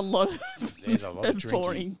there was a lot of There's a lot of drinking.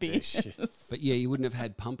 pouring beers. but yeah, you wouldn't have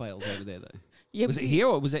had pump ales over there though. Yeah, Was we it did- here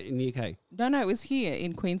or was it in the UK? No, it was here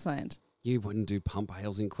in Queensland. You wouldn't do pump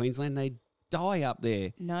ales in Queensland. They die up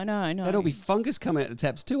there. No. That'll be fungus coming out the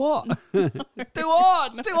taps. Too hot. It's too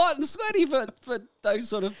hot. It's too hot and sweaty for those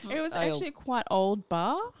sort of It was ales. actually a quite old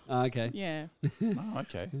bar. Oh, okay. Yeah. Oh,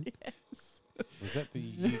 okay. Was that the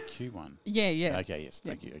UQ one? Yeah. Okay, yes,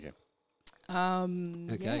 thank you. Okay.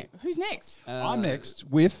 Okay. Yeah. Who's next? I'm next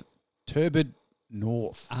with Turbid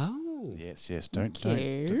North. Oh. Yes,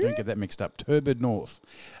 Okay. don't get that mixed up. Turbid North.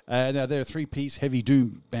 Now they're a three-piece heavy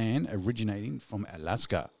doom band originating from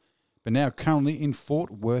Alaska, but now currently in Fort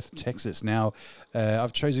Worth, Texas. Now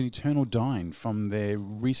I've chosen Eternal Dying from their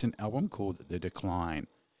recent album called The Decline.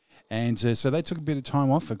 And so they took a bit of time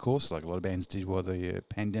off, of course, like a lot of bands did while the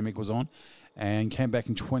pandemic was on, and came back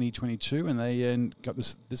in 2022, and they got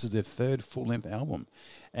this. This is their third full-length album,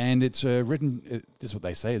 and it's written. This is what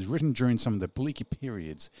they say: it's written during some of the bleaker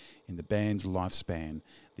periods in the band's lifespan.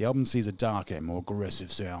 The album sees a darker, more aggressive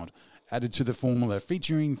sound added to the formula,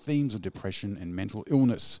 featuring themes of depression and mental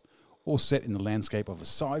illness, all set in the landscape of a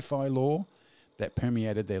sci-fi lore that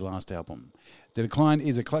permeated their last album. The Decline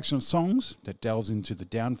is a collection of songs that delves into the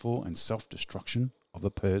downfall and self-destruction of a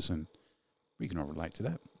person. We can all relate to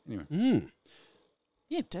that. Anyway,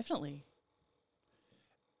 Yeah, definitely.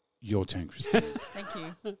 your turn, Christine. Thank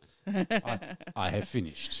you. I have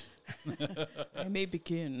finished. I may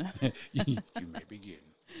begin. You may begin.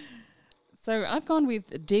 So I've gone with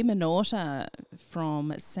Demonorta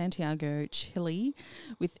from Santiago, Chile,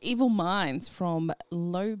 with Evil Minds from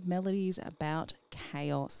Low Melodies About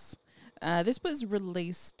Chaos. This was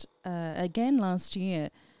released again last year,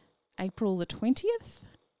 April the 20th.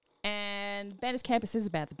 And Banders Campus is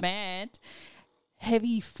about the band.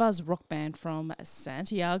 Heavy fuzz rock band from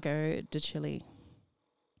Santiago de Chile.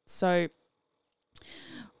 So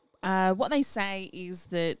what they say is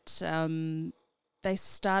that they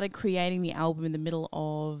started creating the album in the middle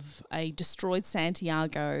of a destroyed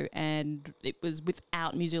Santiago, and it was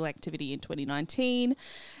without musical activity in 2019.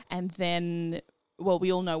 And then, well,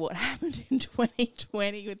 we all know what happened in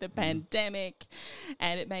 2020 with the pandemic,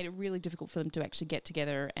 and it made it really difficult for them to actually get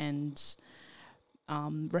together and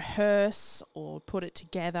rehearse or put it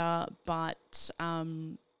together. But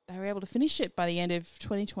they were able to finish it by the end of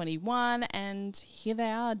 2021, and here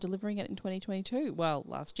they are delivering it in 2022. Well,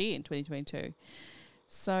 last year in 2022.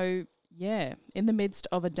 So, yeah, in the midst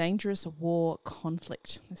of a dangerous war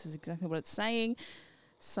conflict. This is exactly what it's saying.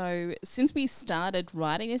 So, since we started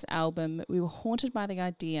writing this album, we were haunted by the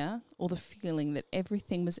idea or the feeling that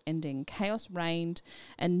everything was ending. Chaos reigned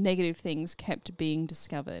and negative things kept being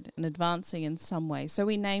discovered and advancing in some way. So,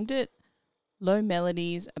 we named it Low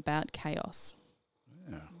Melodies About Chaos.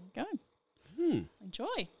 Yeah. There you go.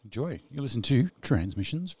 Enjoy. Enjoy. You listen to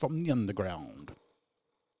Transmissions from the Underground.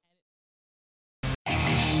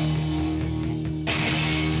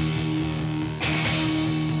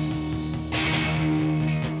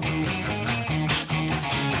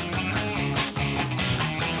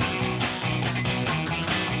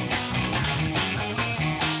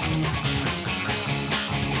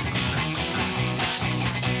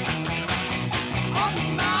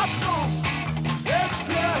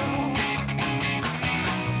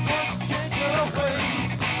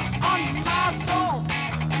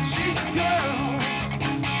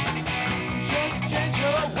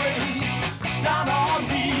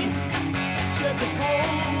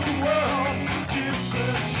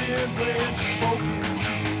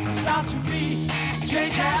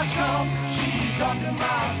 Change has come, she's under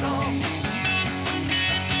my thumb.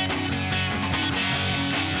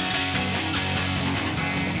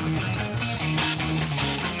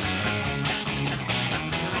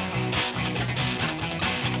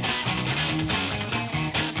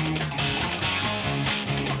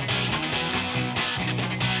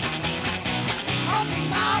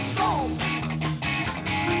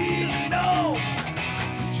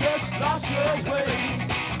 stranger's way.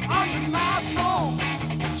 Under my thumb,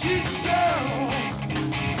 she's a girl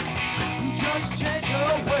who just changed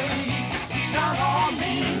her ways. It's not on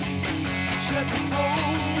me. Said the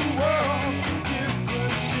whole world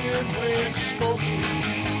difference in when she's spoken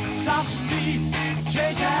to. Sounds to me,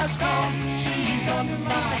 change has come. She's under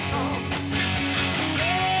my thumb.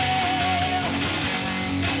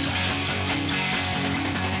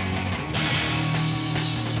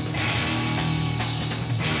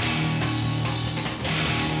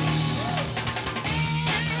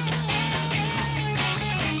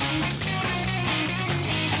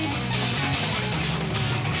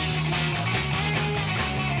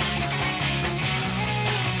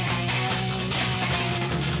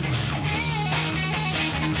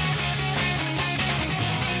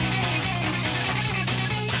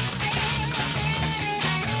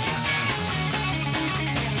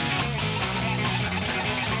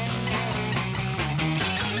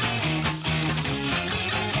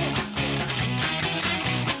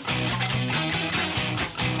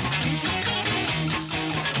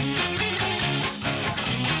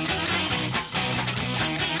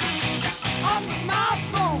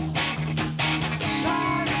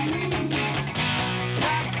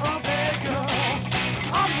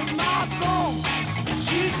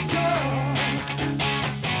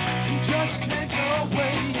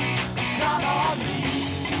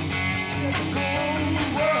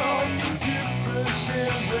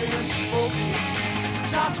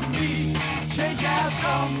 Change has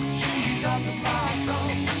come, she's under my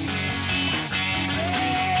thumb.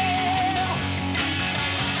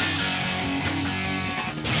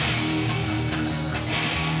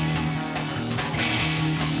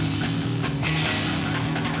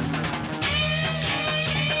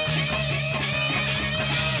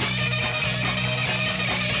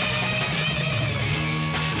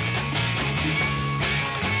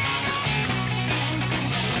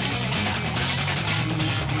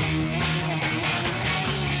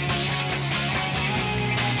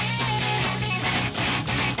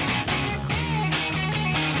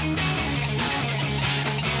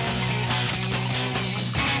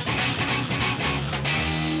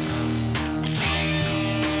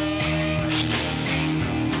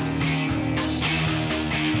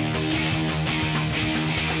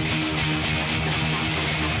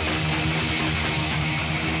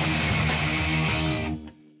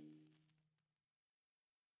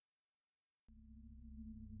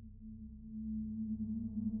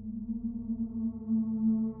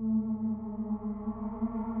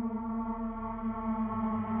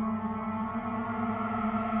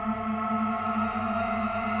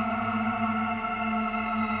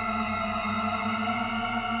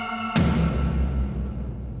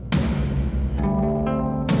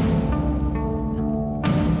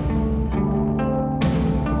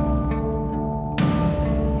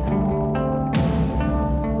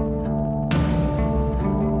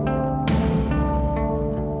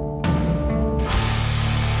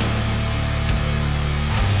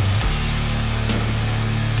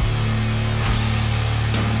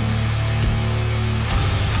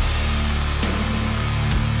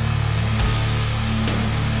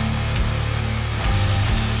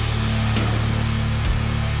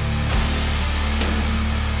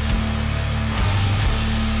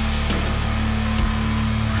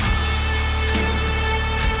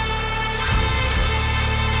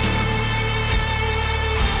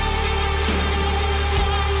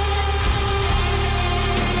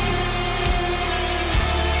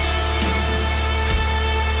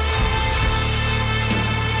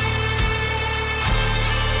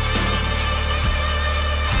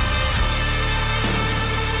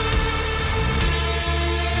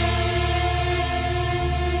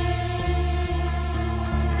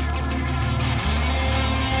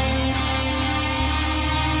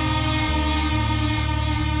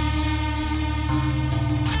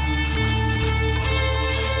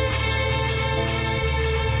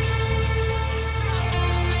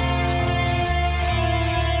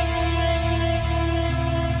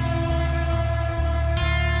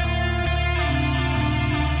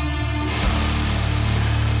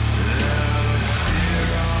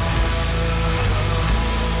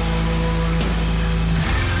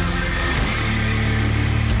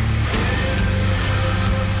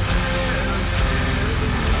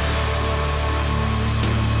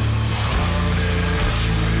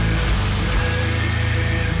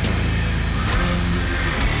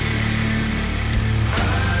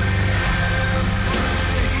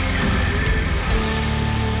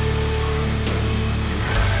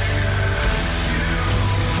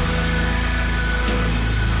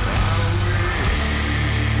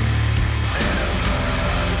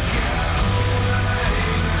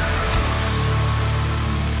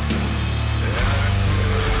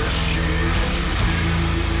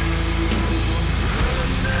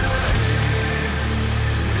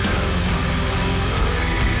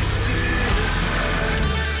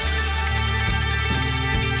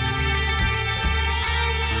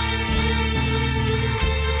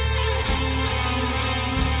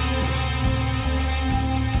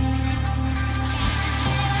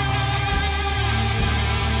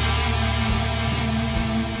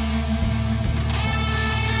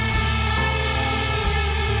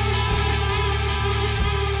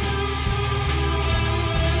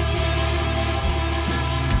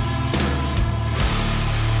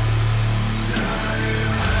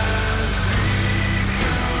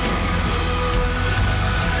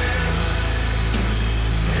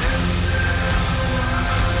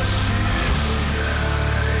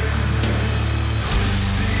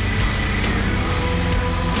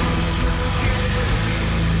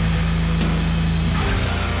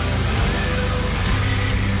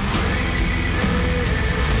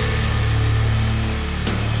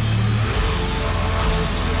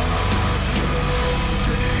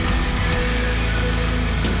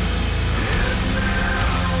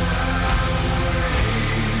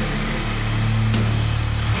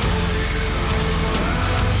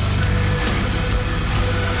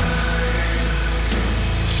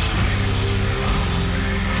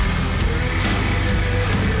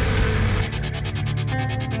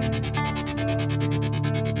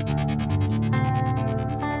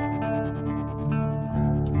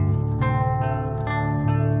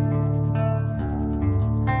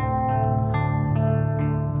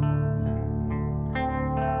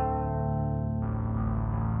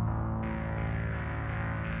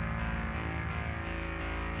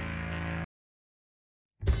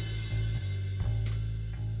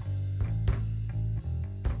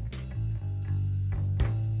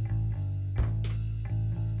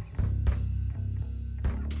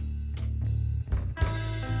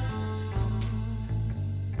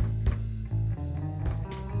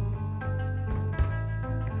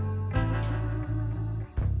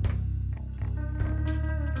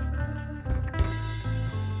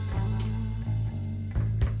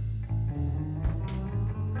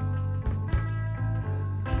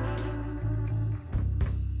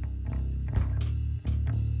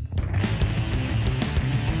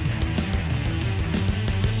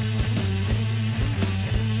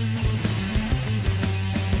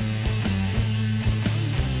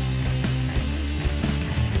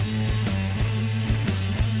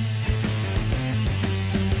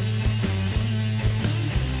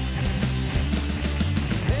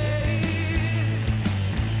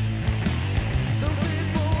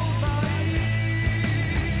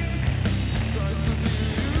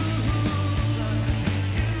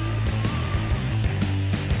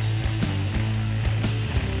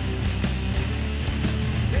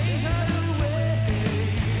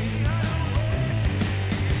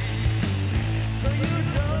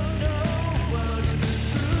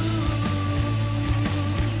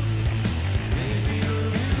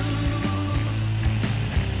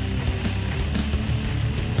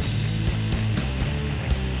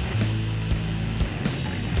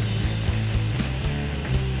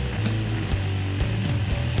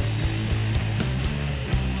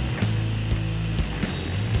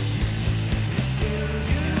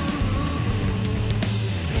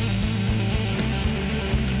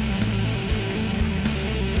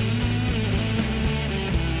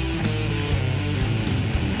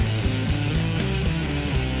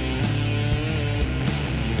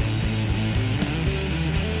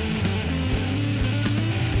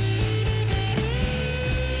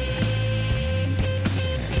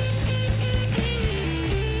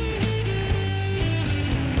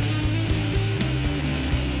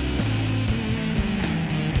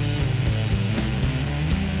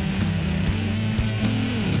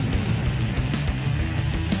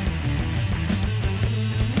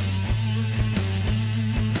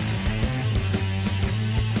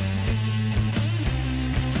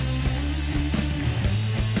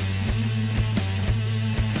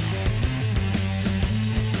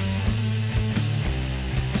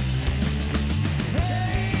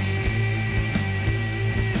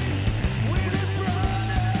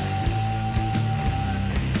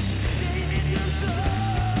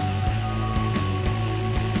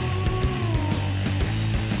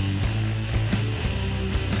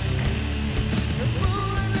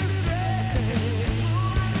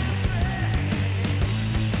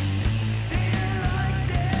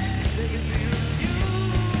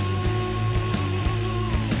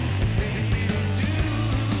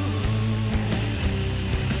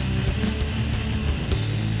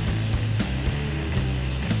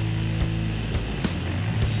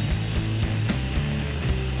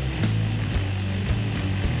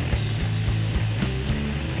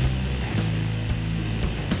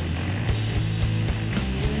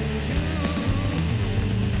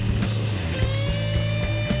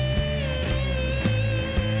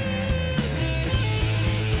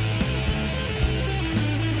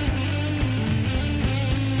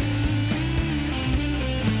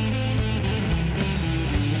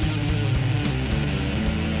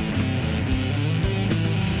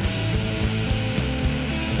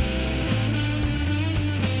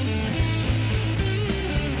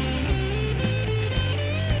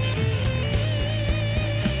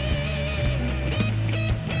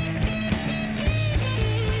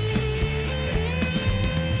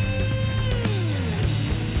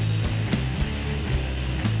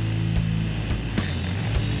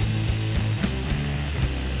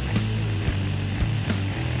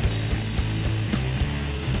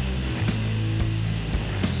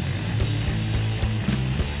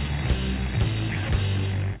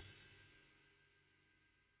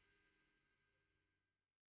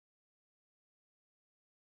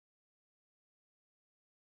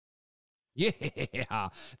 Yeah,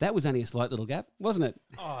 that was only a slight little gap, wasn't it?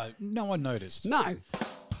 Oh, no one noticed. No.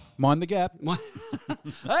 Mind the gap.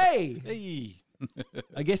 Hey, Hey.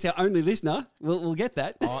 I guess our only listener will get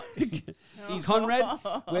that. Oh, Conrad,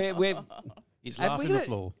 we're he's Have we laughing got the it?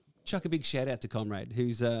 floor. chuck a big shout out to Conrad,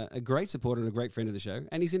 who's a great supporter and a great friend of the show,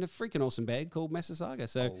 and he's in a freaking awesome band called Massasauga.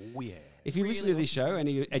 So Oh, yeah. if you listen to this show and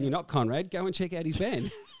you're not Conrad, go and check out his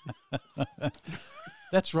band.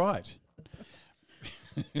 That's right.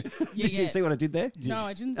 Did you see what I did there? No,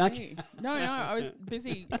 I didn't Okay. see. No, I was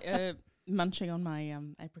busy munching on my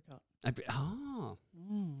apricot. Oh,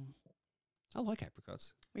 I like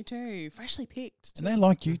apricots. Me too. Freshly picked. And they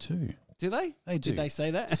like you too. Do they? They do. Did they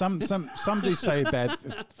say that? Some do say a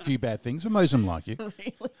few bad things, but most of them like you.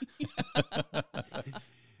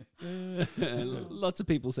 Really? Lots of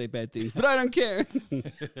people say bad things, but I don't care.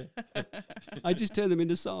 I just turn them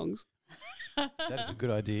into songs. That is a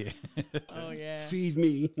good idea. Oh yeah. Feed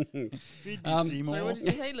me. Seymour. So what did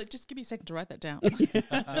you say? Look, just give me a second to write that down.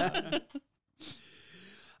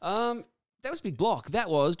 That was a big block. That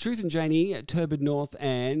was Truth and Janie, Turbid North,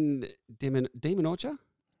 and Demon Orchard.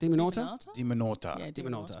 Demonorta? Demonorta. Yeah, Demonorta.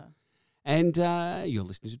 Demonorta. And you're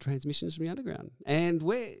listening to Transmissions from the Underground. And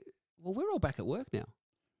we're all back at work now.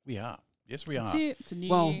 We are. Yes, we That's are. it. It's a new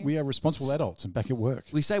Well, year. We are responsible adults and back at work.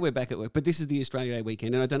 We say we're back at work, but this is the Australia Day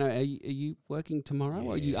weekend. And I don't know, are you working tomorrow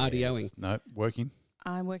or are you RDOing? Yes. No, working.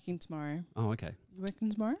 I'm working tomorrow. Oh, okay. You working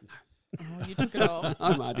tomorrow? No. Oh, you took it off.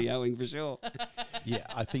 I'm RDOing for sure. Yeah,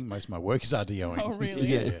 I think most of my work is RDOing. Oh, really?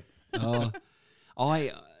 Yeah.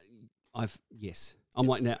 Oh, yes. I'm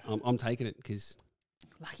like, now I'm taking it because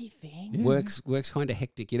Lucky thing. Yeah. work's kind of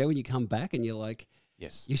hectic. You know, when you come back and you're like,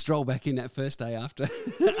 Yes. you stroll back in that first day after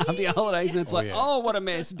your holidays, and it's like, yeah. oh, what a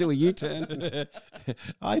mess! Do a U-turn.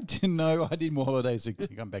 I didn't know. I need more holidays to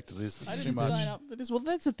come back to this. This I is too didn't much. sign up for this. Well,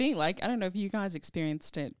 that's the thing. Like, I don't know if you guys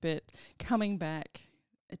experienced it, but coming back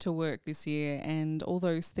to work this year and all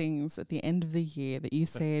those things at the end of the year that you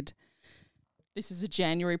said, this is a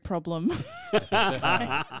January problem,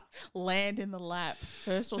 land in the lap,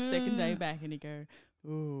 first or second day back, and you go,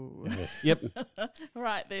 ooh, Yep.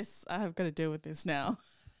 right, I have got to deal with this now.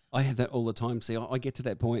 I have that all the time. See, I get to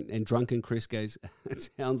that point and drunken Chris goes, it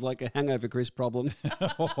sounds like a hangover Chris problem.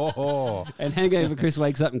 Oh, And hangover Chris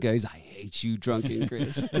wakes up and goes, I hate you, drunken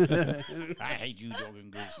Chris. I hate you,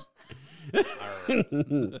 dogging Chris.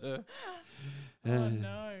 Oh,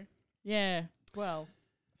 no. Yeah, well,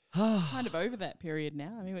 kind of over that period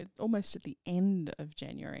now. I mean, we're almost at the end of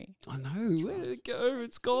January. I know. Where did it go?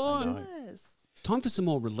 It's gone. know. Yes. It's time for some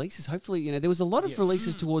more releases. Hopefully, there was a lot of Yes.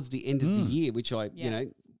 releases towards the end of the Mm. year, which I, Yeah.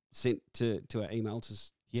 sent to our email so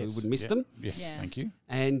Yes. we wouldn't miss Yeah. them. Yes, Yeah. thank you.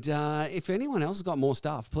 And if anyone else has got more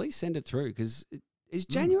stuff, please send it through because is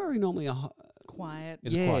January normally a Quiet.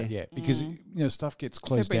 It's Yeah. quite, yeah, because stuff gets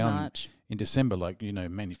closed February, down March. in December, like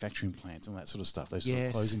manufacturing plants and all that sort of stuff. They sort Yes.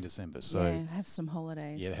 of close in December, so Yeah, have some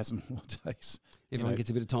holidays. yeah, they have some holidays. everyone know, gets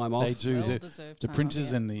a bit of time off? They do. Well-deserved The time off,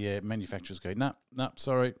 printers yeah. and the manufacturers go, nah,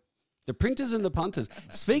 sorry. The printers and the punters.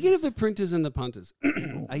 Speaking of the printers and the punters,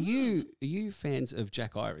 are you fans of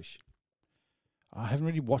Jack Irish? I haven't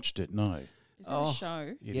really watched it. No, Is that Oh. a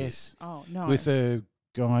show? It Yes. is. Oh, no. with a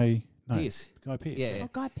guy. No, Pierce. Guy Pearce. Yeah. Oh,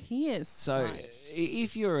 Guy Pearce. So Right.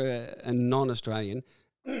 if you're a non-Australian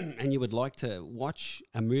and you would like to watch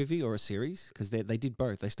a movie or a series, because they did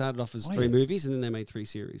both. They started off as Oh, 3 yeah. movies and then they made 3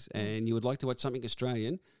 series. And you would like to watch something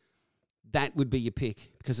Australian, that would be your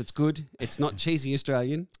pick because it's good. It's not cheesy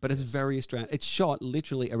Australian, but it's very Australian. It's shot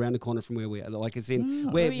literally around the corner from where we are. Like it's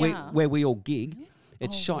in where we are. where we all gig.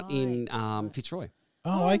 It's Oh, shot in right. Fitzroy.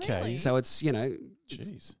 Oh, Oh, okay. really? So it's,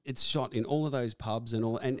 Jeez. it's shot in all of those pubs and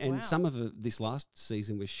all, and Wow. some of this last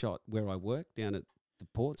season was shot where I work down at the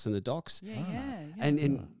ports and the docks. Yeah, Ah. yeah.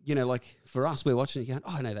 And like for us, we're watching it going,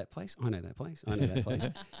 oh, I know that place. I know that place. I know that place.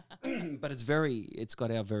 But it's got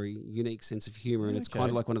our very unique sense of humor, and it's kind Okay.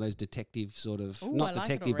 of like one of those detective sort of, Ooh, I not like it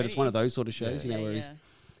detective, but it's already. one of those sort of shows, Yeah. where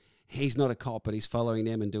he's not a cop, but he's following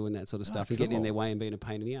them and doing that sort of Oh, stuff and getting in cool. their way and being a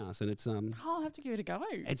pain in the ass. And it's Oh, I'll have to give it a go.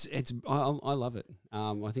 I love it.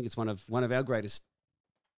 I think it's one of our greatest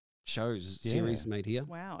shows Yeah. series made here.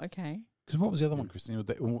 Wow, okay. Because what was the other one, Christine?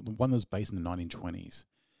 The one that was based in the 1920s.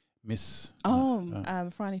 Miss.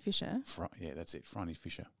 Franny Fisher. Yeah, that's it. Franny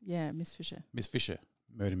Fisher. Yeah, Miss Fisher. Miss Fisher.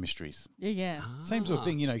 Murder Mysteries. Yeah, yeah. Same sort of Ah.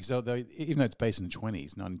 thing, because even though it's based in the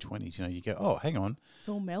 1920s, you go, oh, hang on. It's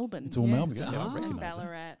all Melbourne. It's all yeah. Melbourne. It's- Yeah, I ah. And recognise that.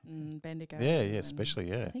 Ballarat and Bendigo. Yeah, and especially,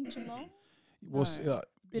 yeah. I think Geelong. Was, No,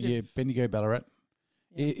 bit of- Bendigo, Ballarat.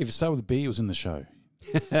 Yeah. If it started with a B, it was in the show.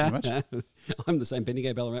 much? I'm the same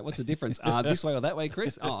Bendigo Ballarat. What's the difference? This way or that way,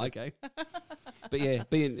 Chris? Oh, okay. But yeah,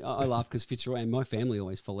 I laugh because Fitzroy and my family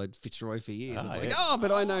always followed Fitzroy for years. I was like, yes.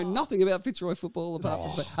 but I know nothing about Fitzroy football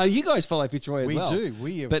apart from. You guys follow Fitzroy as We well. do.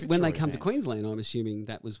 We are But when they Fitzroy come to fans. Queensland, I'm assuming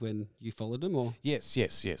that was when you followed them, or Yes.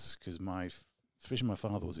 Because especially my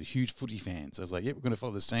father was a huge footy fan. So I was like, "Yep, we're going to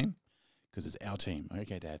follow this team because it's our team."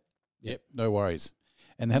 Okay, Dad. Yep, no worries.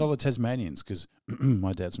 And they had all the Tasmanians because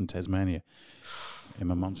my dad's from Tasmania and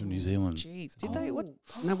my mum's from New Zealand. Jeez. did they? What?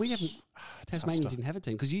 No, we haven't. Tasmania stuff. didn't have a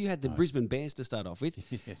team because you had the Brisbane Bears to start off with,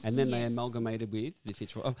 Yes. and then they Yes. amalgamated with the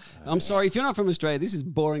Fitzroy. Oh, I'm sorry if you're not from Australia. This is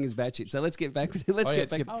boring as batshit. So let's get back. Let's get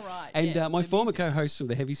back. All right. And yeah, my the former music. co-hosts from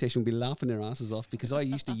the Heavy Session will be laughing their asses off because I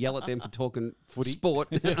used to yell at them for talking sport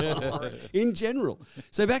in general.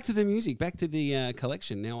 So back to the music, back to the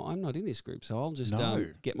collection. Now, I'm not in this group, so I'll just No.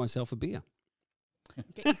 get myself a beer.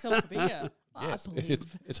 Get yourself a beer. Yes, I believe.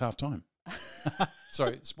 it's half time.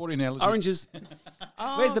 Sorry, sporting analogy. Oranges.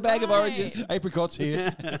 Oh, Where's the bag of right. oranges? Apricots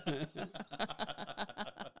here.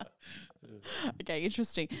 Okay,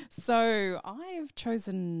 interesting. So I've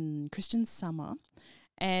chosen Christian Summer,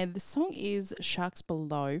 and the song is Sharks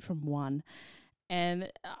Below from One.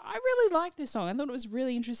 And I really like this song. I thought it was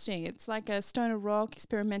really interesting. It's like a stoner rock,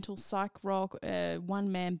 experimental psych rock,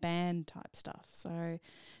 one-man band type stuff. So,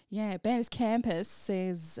 yeah, Banders Campus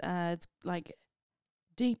says it's like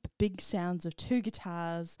deep, big sounds of 2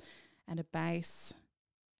 guitars and a bass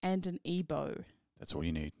and an ebow. That's all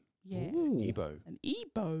you need. Yeah, Ooh. Ebo. an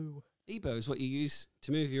ebow. Ebo is what you use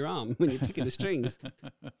to move your arm when you're picking the strings.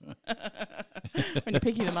 When you're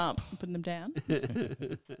picking them up and putting them down.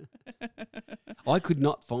 I could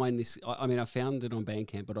not find this. I mean, I found it on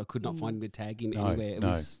Bandcamp, but I could not find him to tag him anywhere. It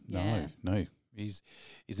was, Yeah. No. He's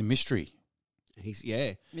a mystery. he's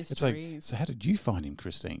yeah. It's like, Mysteries. so how did you find him,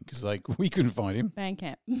 Christine? Because like we couldn't find him.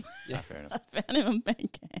 Bandcamp. Fair enough. I found him on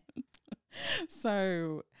Bandcamp.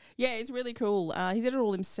 So, yeah, it's really cool. He did it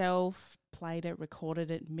all himself, played it, recorded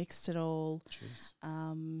it, mixed it all. Jeez.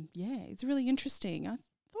 Yeah, it's really interesting. I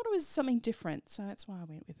thought it was something different, so that's why I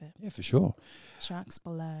went with it. Yeah, for sure. Sharks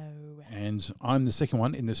Below. And I'm the second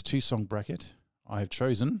one in this 2-song bracket. I have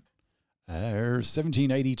chosen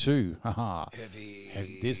 1782. Haha.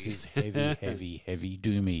 Heavy. This is heavy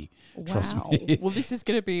doomy. Wow. Trust me. Well, this is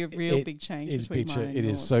going to be a real It- big change It's between picture. mine and It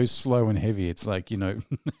is yours. so slow and heavy. It's like,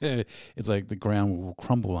 it's like the ground will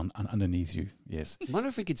crumble underneath you. Yes. I wonder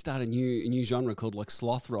if we could start a new genre called like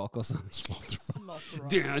sloth rock or something. Sloth rock.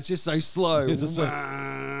 Damn, it's just so slow. Is it so-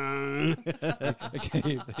 Wah.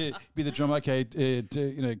 Okay. Be the drum. Okay.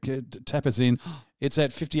 Tap us in. It's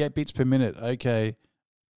at 58 beats per minute. Okay.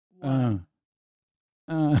 Wow.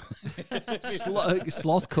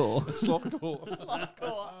 Slothcore. Slothcore. Slothcore.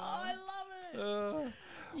 Oh, I love it.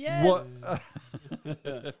 Yes. What?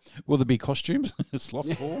 Will there be costumes?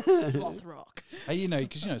 Slothcore. Sloth rock. Hey,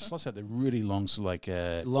 because sloths have the really long, so like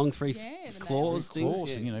Long three Yeah, the claws things. claws,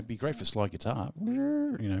 Yeah. and it'd be great for slide guitar.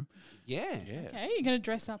 yeah. Yeah. Okay, you're going to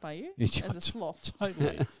dress up, are you? Yeah, As a sloth.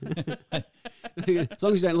 Totally. As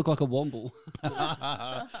long as you don't look like a womble.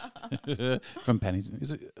 From Pennington.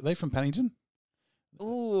 Are they from Pennington?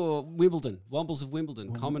 Oh, Wimbledon. Wombles of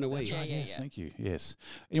Wimbledon. Common away. That's right, Yeah, yes, yeah. thank you. Yes.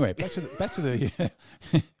 Anyway, back to the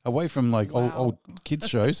away from like Wow. old kids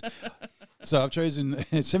shows. So I've chosen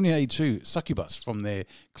 1782 Succubus from their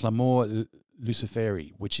Clamor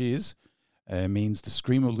Luciferi, which is means the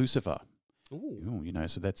scream of Lucifer. Ooh. Ooh,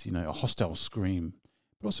 so that's a hostile scream.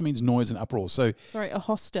 It also means noise and uproar. So Sorry, a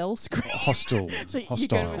hostel scream. hostile, So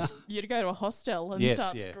hostile. you go to a hostel and Yes,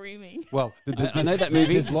 start yeah. screaming. Well, I know that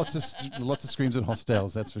movie. There's lots of screams and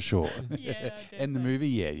hostels, that's for sure. Yeah, I dare And the say. movie,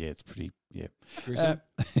 yeah, it's pretty, yeah. Gruesome.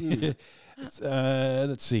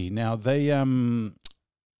 Let's see. Now they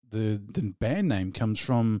the band name comes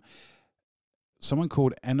from someone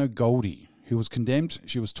called Anna Goldie, who was condemned.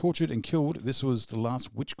 She was tortured and killed. This was the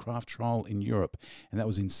last witchcraft trial in Europe, and that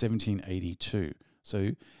was in 1782.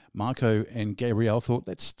 So Marco and Gabrielle thought,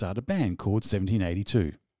 let's start a band called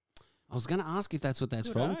 1782. I was going to ask if that's what that's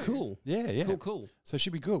Good from. on. Cool. Yeah. Cool. So it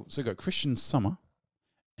should be cool. So got Christian Summer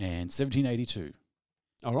and 1782.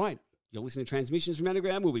 All right. You're listening to Transmissions from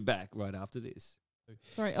Underground. We'll be back right after this.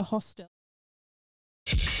 Sorry, a hostel.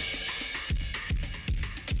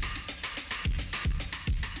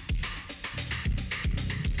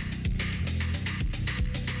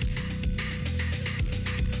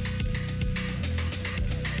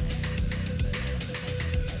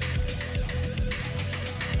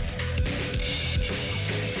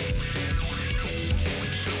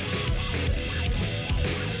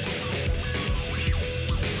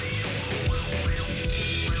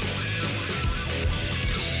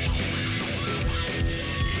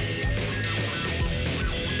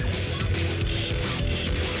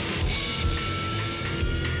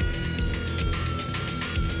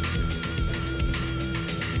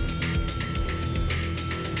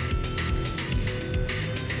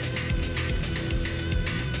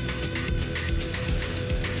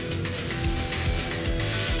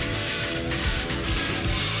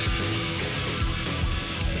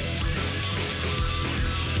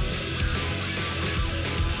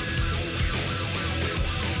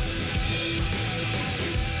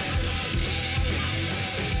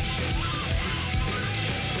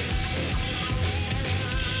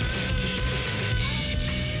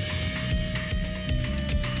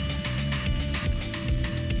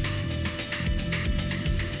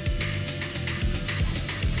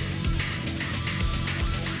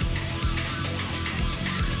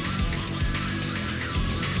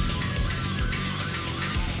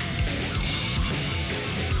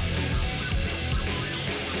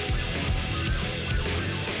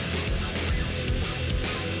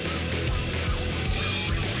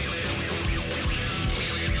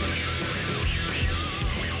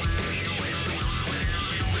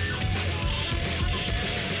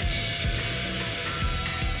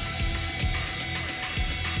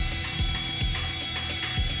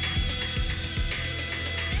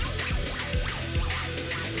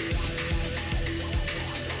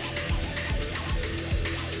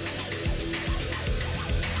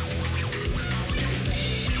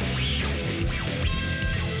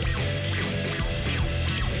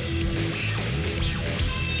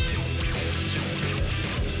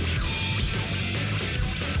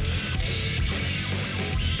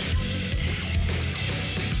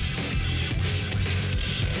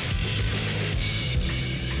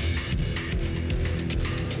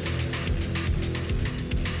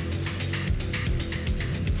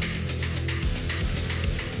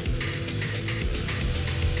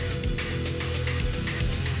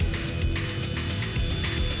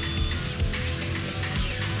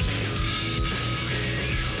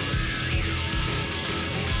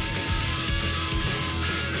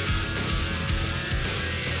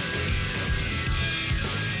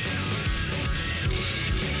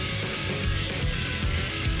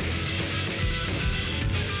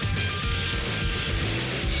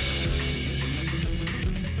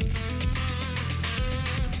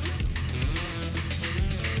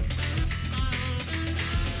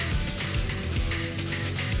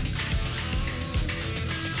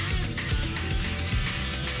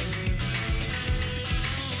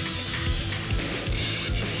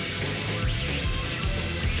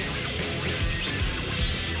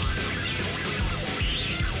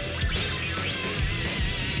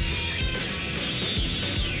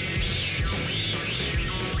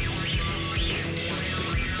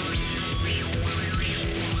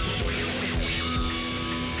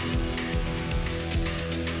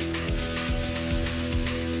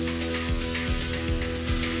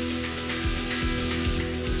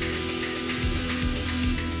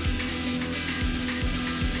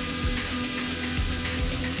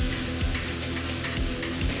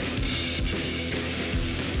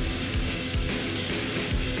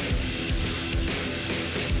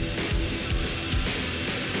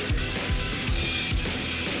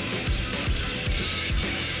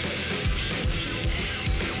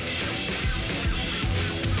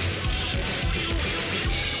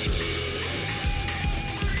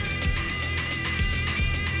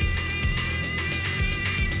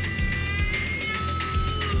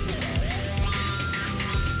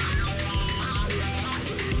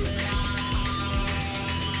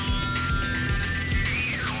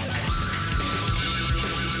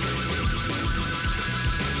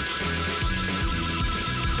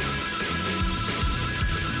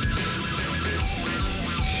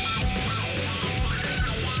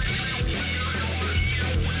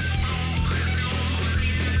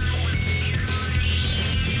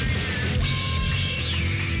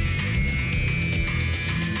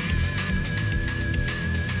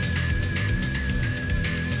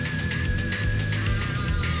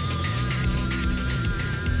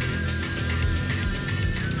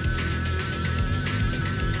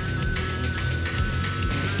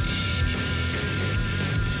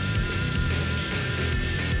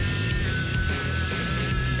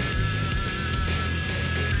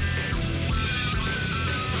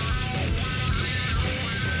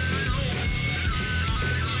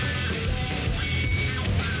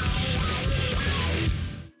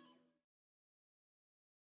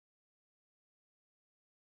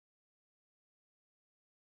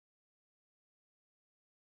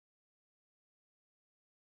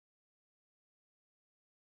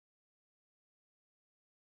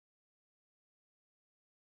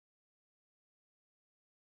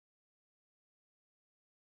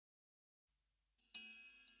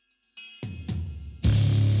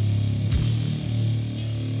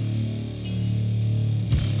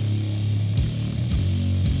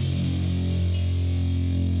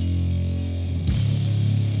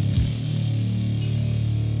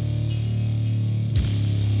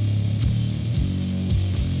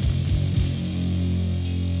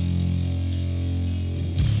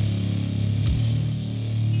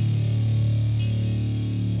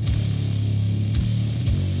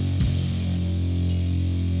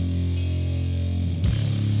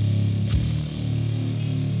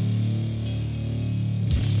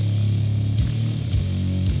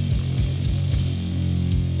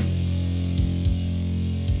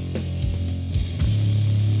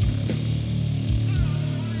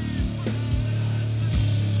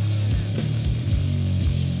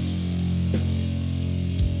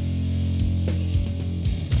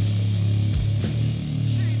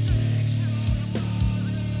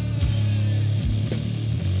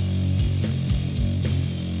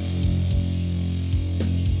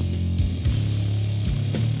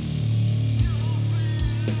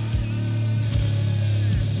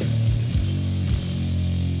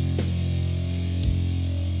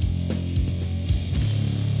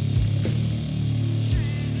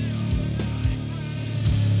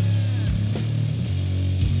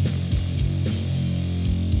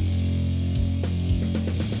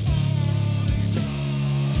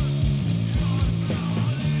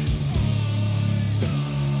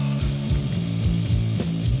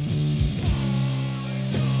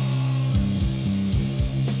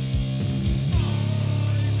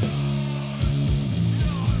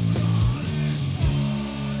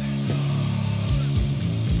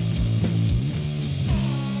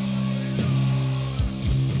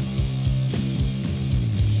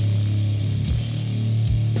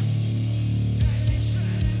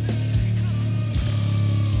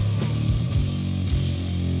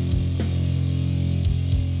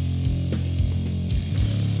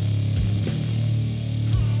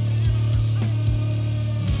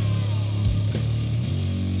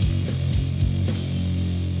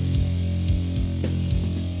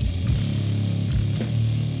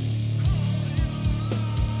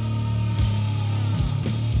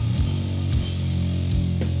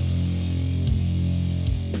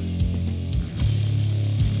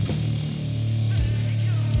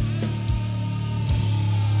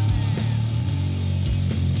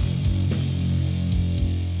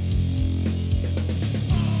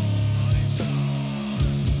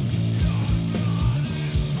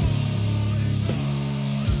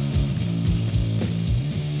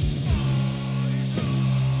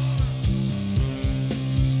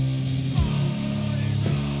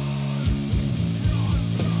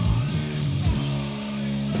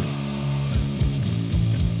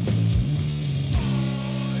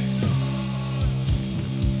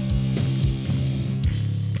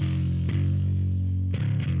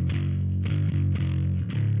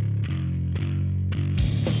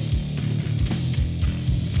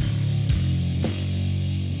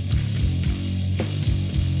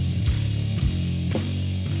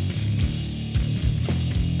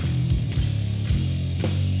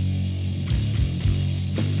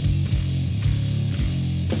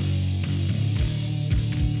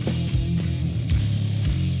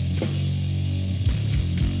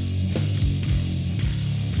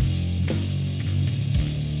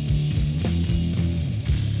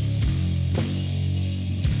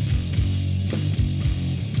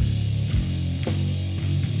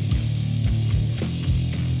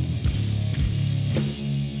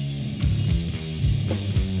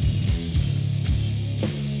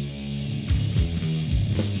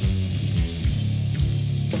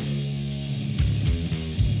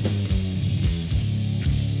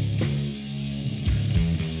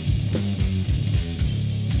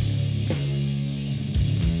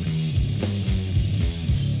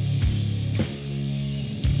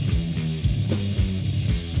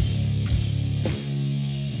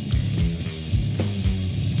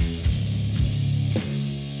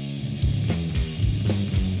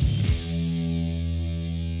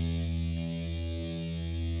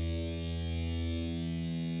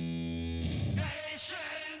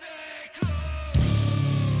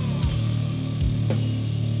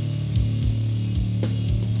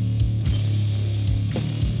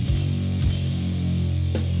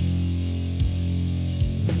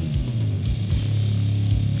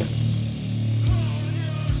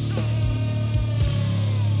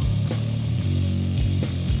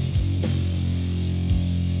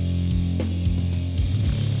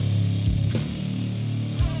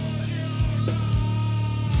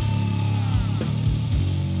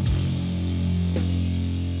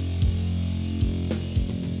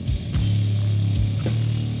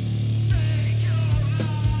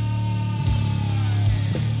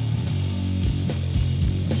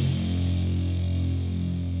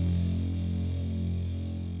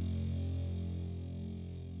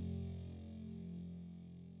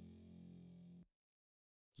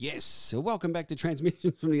 Yes, so welcome back to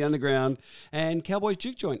Transmissions from the Underground and Cowboys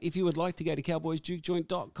Juke Joint. If you would like to go to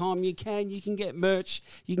cowboysjukejoint.com, you can. You can get merch,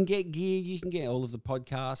 you can get gear, you can get all of the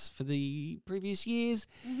podcasts for the previous years.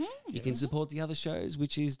 You can support the other shows,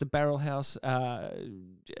 which is the Barrel House,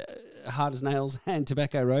 Hard as Nails, and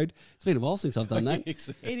Tobacco Road. It's been a while since I've done that.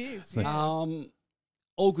 It is. Yeah.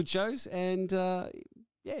 All good shows, and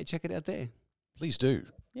check it out there. Please do.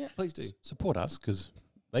 Please do. Support us because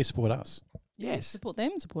they support us. Yes. Support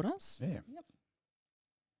them, support us. Yeah. Yep.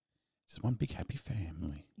 Just one big happy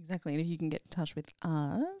family. Exactly. And if you can get in touch with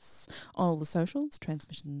us on all the socials,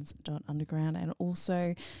 transmissions.underground, and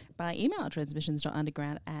also by email,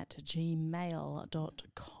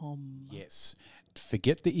 transmissions.underground@gmail.com. Yes.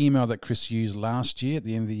 Forget the email that Chris used last year at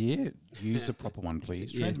the end of the year. Use the proper one,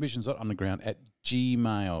 please. Yeah. Transmissions.underground@gmail.com. Yes.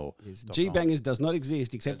 G-Bangers does not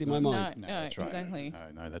exist except in my mind. No, that's right. exactly.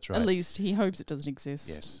 No, that's right. At least he hopes it doesn't exist.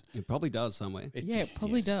 Yes. It probably does somewhere. It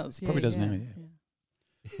probably does. It probably does now, yeah.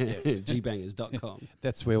 Yes. Gbangers.com.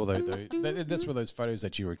 That's where all that's where those photos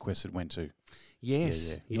that you requested went to.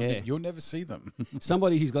 Yes. Yeah. You'll never see them.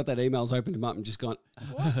 Somebody who's got that email's opened them up and just gone,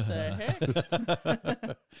 What the heck?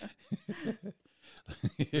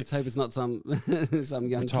 let's hope it's not some some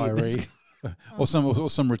young Retiree. kid. or some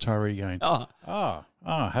retiree going, Oh,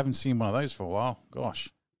 haven't seen one of those for a while. Gosh.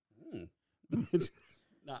 no,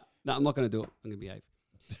 I'm not going to do it. I'm going to behave.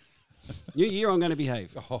 New year, I'm going to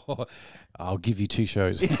behave. Oh, I'll give you 2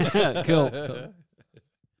 shows. Cool.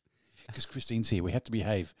 Because Christine's here. We have to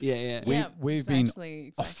behave. Yeah. We've been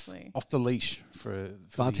exactly. off the leash for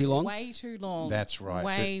Far too long. Way too long. That's right.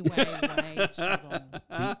 Way too long.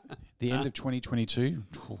 The end of 2022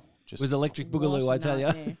 just Was Electric Boogaloo, I tell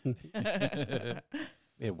you.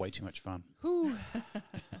 we had way too much fun.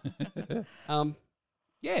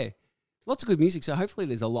 Yeah. Lots of good music, so hopefully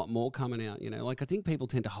there's a lot more coming out. Like I think people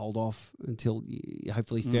tend to hold off until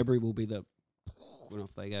hopefully February will be the when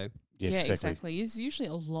off they go. Yes, yeah, exactly. There's usually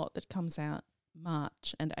a lot that comes out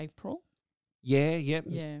March and April. Yeah, yep.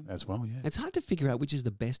 Yeah, As well, yeah. It's hard to figure out which is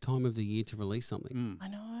the best time of the year to release something. I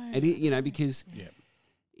know. And because Yeah.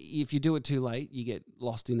 if you do it too late, you get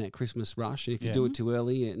lost in that Christmas rush. And if you do it too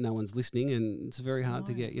early, no one's listening, and it's very hard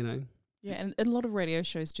to get. Yeah, and a lot of radio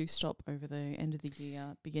shows do stop over the end of the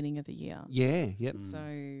year, beginning of the year. Yeah, yep. So,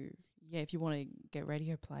 if you want to get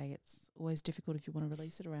radio play, it's always difficult if you want to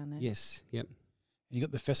release it around there. Yes, yep. And you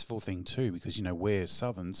got the festival thing too, because we're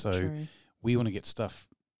southern, so True. we want to get stuff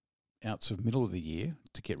out sort of middle of the year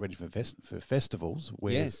to get ready for festivals.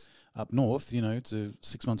 Whereas up north, it's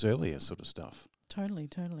 6 months earlier sort of stuff. Totally.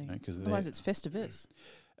 Because Otherwise, it's Festivus.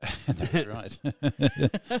 That's right,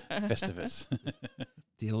 Festivus.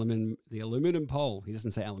 The aluminum pole. He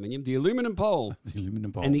doesn't say aluminium. The aluminum pole. The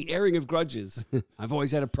aluminum bowl. And the airing of grudges. I've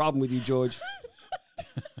always had a problem with you, George.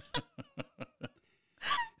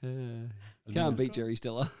 Can't beat Jerry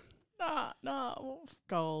Stiller. No,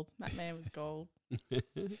 gold. That man was gold.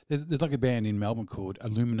 There's like a band in Melbourne called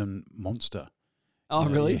Aluminum Monster. Oh,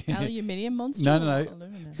 really? Aluminium monster? No,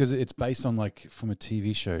 Aluminum? because it's based on from a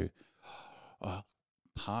TV show,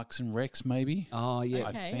 Parks and Recs maybe. Oh, yeah.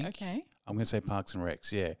 Okay. I'm going to say Parks and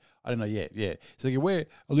Recs. Yeah, I don't know yet. Yeah, so you wear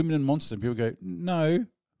Aluminum Monster, and people go, no,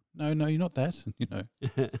 you're not that.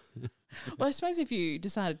 Well, I suppose if you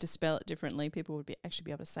decided to spell it differently, people would actually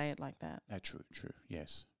be able to say it like that. True.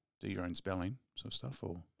 Yes, do your own spelling sort of stuff,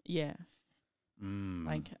 or Yeah,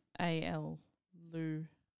 like ALUMAN.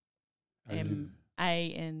 aluminum.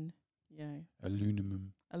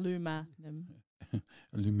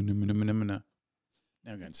 Aluminum. Now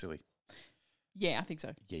I'm going silly. Yeah, I think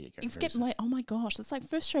so. Yeah, you go. It's getting late. Oh my gosh, it's like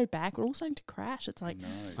first show back. We're all starting to crash. It's like,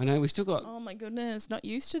 I know, we still got... oh my goodness, not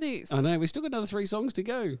used to this. I know, we still got another 3 songs to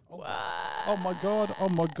go. Oh my god.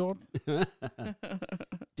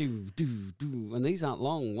 Do. And these aren't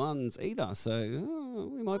long ones either, so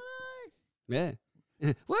we might... Yeah.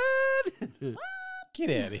 What?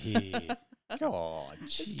 Get out of here. God,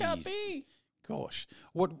 This can't be. Gosh.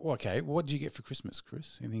 What did you get for Christmas,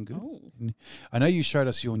 Chris? Anything good? Oh. I know you showed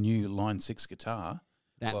us your new Line 6 guitar.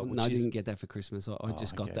 I didn't get that for Christmas. I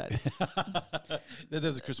just got that.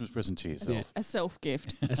 There's a Christmas present to yourself. A self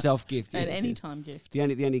gift. A self gift. An anytime gift. The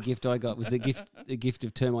only gift I got was the gift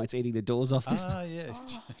of termites eating the doors off this. Ah, yes.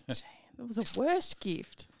 Oh, gee, that was a worst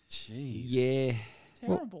gift. Jeez. Yeah.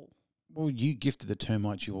 Terrible. Well, you gifted the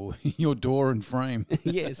termites your door and frame.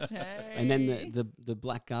 Yes. And then the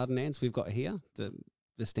black garden ants we've got here, the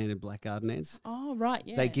standard black garden ants. Oh, right,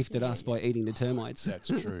 yeah. They gifted us by eating the termites. That's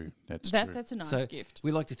true. That's true. That's a nice So gift.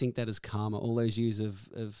 we like to think that as karma. All those years of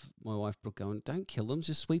my wife Brooke going, don't kill them,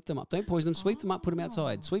 just sweep them up. Don't poison them, sweep them up, put them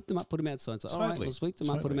outside. Sweep them up, put them outside. It's like, all right, Totally. we'll sweep them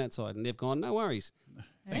up, put them outside. And they've gone, no worries.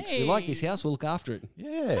 Thanks. If you like this house, we'll look after it.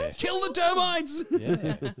 Yeah. Kill the termites.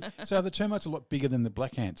 Yeah. So are the termites a lot bigger than the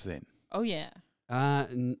black ants then? Oh yeah. Well,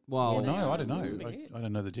 Oh, they no, are I don't a know. little bit. I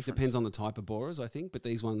don't know the difference. depends on the type of borers, I think. But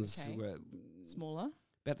these ones Okay. were Smaller.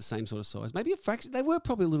 about the same sort of size. Maybe a fraction. They were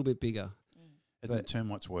probably a little bit bigger. As the but-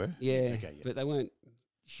 termites were. Yeah, Okay, yeah. but they weren't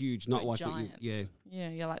huge. Not like what you. giants.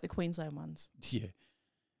 Yeah, like the Queensland ones. Yeah.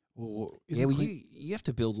 Well, Yeah, well, you have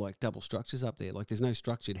to build like double structures up there. Like, there's no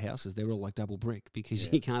structured houses; they're all like double brick because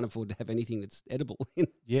Yeah. you can't afford to have anything that's edible.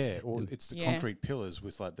 yeah, or it's the Yeah. concrete pillars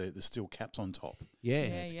with like the steel caps on top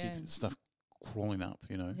yeah, to Yeah. keep stuff crawling up.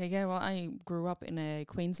 You know. Yeah. Well, I grew up in a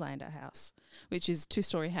Queenslander house, which is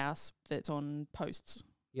 2-story house that's on posts,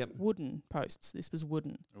 yep. wooden posts. This was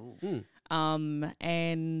wooden. Mm.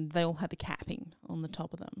 And they all had the capping on the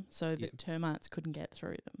top of them, so that Yep. termites couldn't get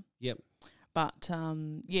through them. Yep. But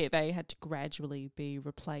yeah, they had to gradually be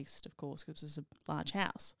replaced, of course, because it was a large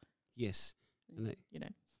house. Yes. And they- You know.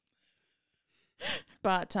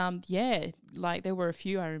 But yeah, like there were a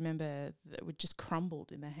few I remember that would just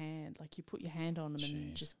crumbled in the hand. Like you put your hand on them and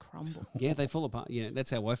Jeez. just crumble. Yeah, they fall apart. Yeah, that's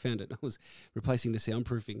how I found it. I was replacing the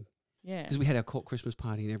soundproofing Yeah. because we had our court Christmas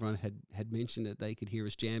party and everyone had mentioned that they could hear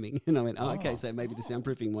us jamming. And I went, oh, okay, so maybe the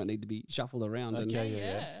soundproofing might need to be shuffled around. And Okay,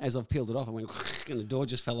 yeah. as I've peeled it off, I went, and the door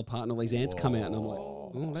just fell apart and all these ants come out. And I'm like,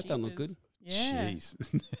 oh, that doesn't look good. Yeah.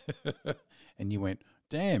 Jeez. And you went,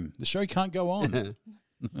 damn, the show can't go on.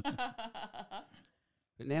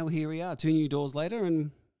 But now here we are, 2 new doors later,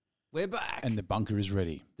 and we're back. And the bunker is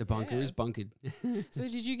ready. the bunker Yeah. is bunkered. So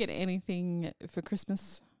did you get anything for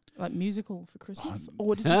Christmas, like musical for Christmas, Oh,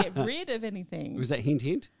 or did you get rid of anything? Was that hint,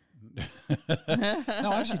 hint? No,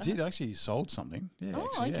 I actually did. I actually sold something. Yeah, Oh,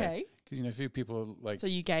 actually, okay. Because, you know, a few people are like, So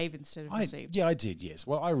you gave instead of received. Yeah, I did, yes.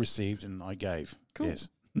 Well, I received and I gave. Cool. Yes.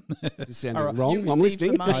 This sounded All right. wrong. You I'm received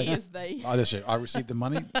listening. the money as they. Oh, that's it. I received the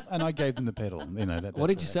money and I gave them the pedal. You know, What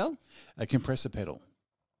did you sell? A compressor pedal.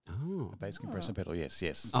 Oh, A bass compressor pedal, yes,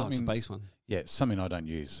 yes. oh, it's a Something- bass one. Yeah, something I don't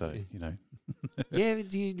use, so, you know. Yeah,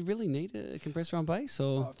 do you really need a compressor on bass?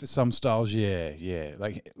 Or For some styles, yeah.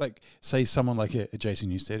 Like say someone like a Jason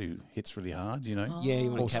Newsted who hits really hard, you know. Yeah, you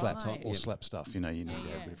want Or to cap slap, the top. or Yeah. slap stuff, you know, you need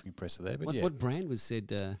Yeah. a bit of compressor there. But What, yeah, what brand was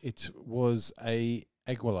said? it was a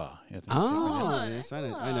Aguilar. I think Oh, Oh, yes, I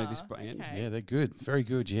know this Aguilar. brand. Okay. yeah, they're good, very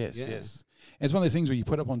good. Yes, Yeah. yes. And it's one of those things where you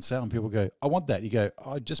put up on sale and people go, "I want that." You go,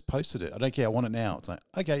 "I just posted it. I don't care. I want it now." It's like,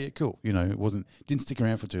 okay, yeah, cool. You know, didn't stick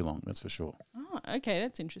around for too long. That's for sure. Oh, okay,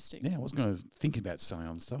 that's interesting. Yeah, I was going to think about selling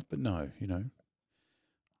on stuff, but no, you know,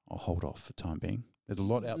 I'll hold off for the time being. There's a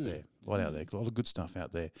lot out there, a lot of good stuff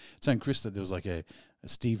out there. Saying Chris that there was like a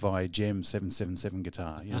Steve Vai Gem 777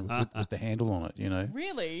 guitar, you know, with the handle on it, you know.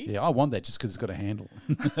 Really? Yeah, I want that just because it's got a handle,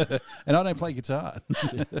 and I don't play guitar.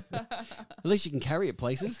 At least you can carry it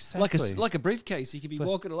places. Exactly. Like a briefcase. You could be like-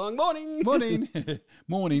 walking along, morning.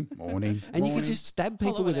 morning, morning. And you could just stab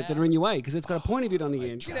people Follow with it it that out. are in your way because it's got a pointy bit on the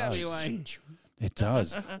end. It Get out of your does. way. It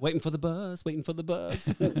does. Waiting for the bus, waiting for the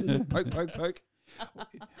bus. Poke, poke, poke.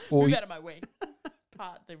 Or Move out of my way.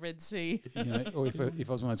 Part the Red Sea. you know, or if I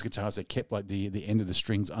was one of those guitars that kept like the end of the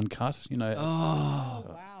strings uncut, you know. Oh.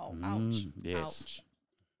 Oh, wow. Ouch. Yes. Ouch.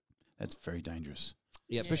 That's very dangerous.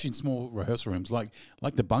 Yep. Especially in small rehearsal rooms, like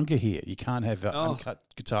the bunker here. You can't have Oh. uncut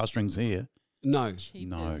guitar strings here. No.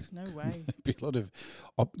 Cheapers. No way. Be a lot of,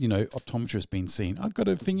 optometrists being seen. I've got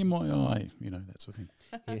a thing in my eye, you know, that sort of thing.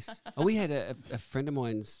 Yes. Oh, we had a friend of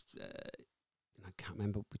mine's, and I can't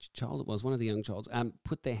remember which child it was, one of the young childs,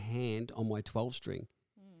 put their hand on my 12 string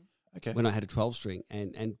Okay. when I had a 12 string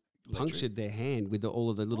and punctured their hand with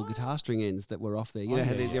all of the little guitar string ends that were off there. You know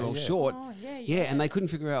how they're all short. Oh, yeah, Yeah, and they couldn't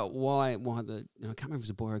figure out why I can't remember if it was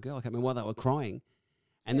a boy or a girl. I can't remember why they were crying.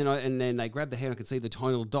 And then they grabbed the hand. I could see the tiny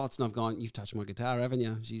little dots, and I've gone, "You've touched my guitar, haven't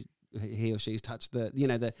you?" He or she's touched the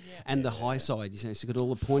and the high side. You know, so got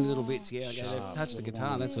all the pointy little bits. Yeah, okay, they've touched the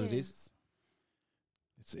guitar. That's what it is.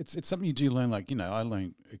 It's something you do learn. Like, you know, I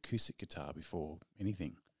learned acoustic guitar before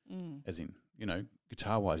anything, as in, you know,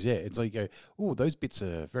 guitar wise. Yeah, it's like you go, oh, those bits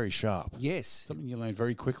are very sharp. Yes. Something you learn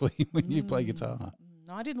very quickly when you play guitar.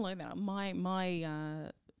 No, I didn't learn that.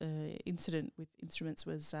 My incident with instruments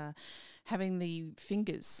was having the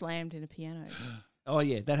fingers slammed in a piano. Oh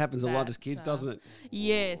yeah, that happens a lot as That, kids, doesn't it?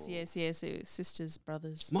 Yes. It was sisters,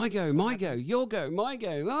 brothers. My go, That's what my go, happens. your go, my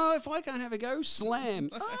go. Oh, if I can't have a go, slam.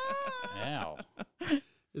 Ah. Ow.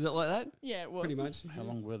 Is it like that? Yeah, it was. Pretty much. How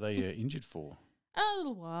long were they injured for? A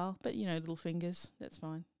little while, but little fingers. That's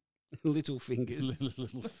fine. Little fingers.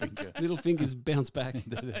 Little finger. Little fingers bounce back.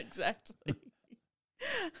 Exactly.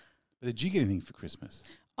 But did you get anything for Christmas?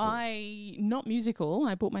 Not musical.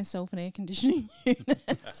 I bought myself an air conditioning unit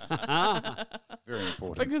Very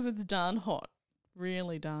important. because it's darn hot.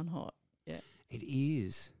 Really darn hot. Yeah. It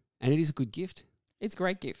is. And it is a good gift. It's a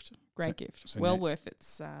great gift. Great gift. so well now- worth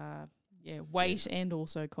its weight and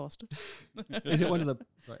also cost. Is it one of the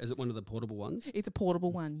portable ones? It's a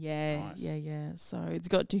portable one. Yeah, Nice. yeah. So it's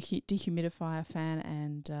got dehumidifier, fan,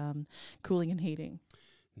 and cooling and heating.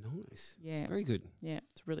 Nice. Yeah. It's very good. Yeah,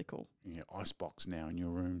 it's really cool. Yeah, icebox now in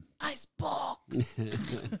your room. Icebox.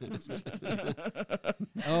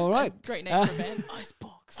 All right. Great name for a band.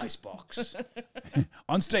 Icebox. Icebox.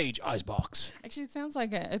 On stage, icebox. Actually, it sounds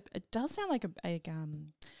like it does sound like a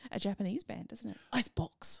Japanese band, doesn't it?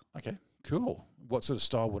 Icebox. Okay, cool. What sort of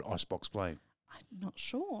style would icebox play? I'm not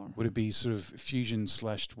sure. Would it be sort of fusion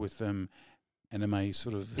slashed with anime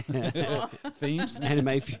sort of themes?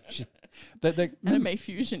 Anime fusion. Anime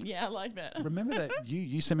fusion. Yeah, I like that. Remember that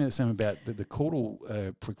you sent me something about the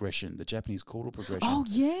chordal progression, the Japanese chordal progression. Oh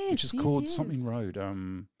yes, which is yes, called yes. something road. I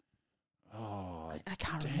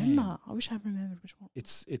can't damn. remember. I wish I remembered which one.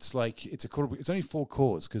 It's like it's a chordal. It's only 4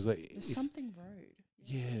 chords because There's something road.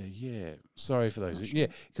 yeah. Sorry for those. Not sure. Yeah,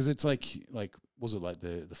 because it's like was it like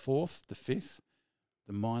the 4th, the 5th,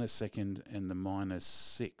 the minor 2nd, and the minor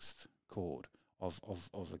 6th chord of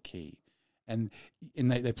a key. And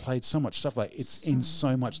they played so much stuff, like it's in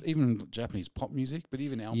so much, even Japanese pop music, but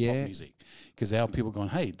even our pop music, because our people going,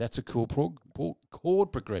 hey, that's a cool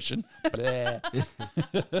chord progression.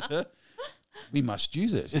 We must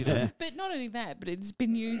use it. You know? But not only that, but it's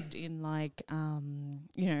been used in like all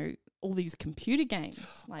these computer games,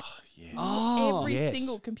 like Yes. every yes.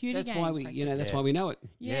 single computer That's game. why we, that's Yeah. why we know it.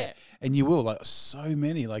 Yeah. And you will, like so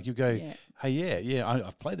many, like you go, Yeah. hey,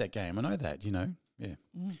 I've played that game. I know that, you know. Yeah.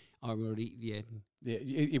 I'm already, yeah. Yeah,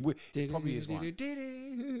 it probably is one.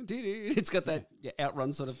 It's got that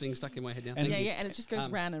outrun sort of thing stuck in my head now. And Thank you. And it just goes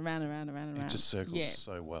round and round and round and round and It round. just circles Yeah.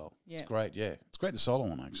 so well. Yeah. It's great, yeah. It's great, the solo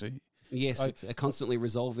one, actually. Yes, it's a constantly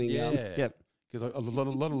resolving. Yeah. Yep. Because a lot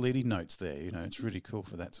of leading notes there, you know. It's really cool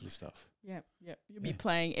for that sort of stuff. Yep. You'll be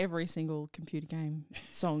playing every single computer game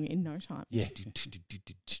song in no time. Yeah.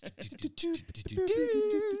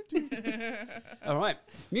 All right,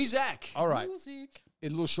 music. All right. Music. In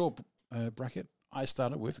a little short bracket, I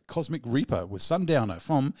started with Cosmic Reaper with Sundowner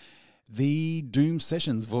from the Doom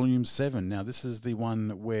Sessions Volume 7. Now, this is the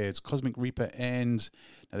one where it's Cosmic Reaper and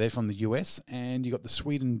they're from the US, and you got the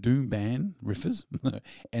Sweden Doom band, Riffers,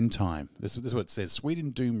 End Time. This is what it says, Sweden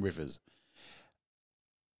Doom Riffers.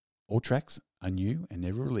 All tracks are new and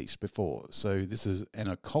never released before. So this is an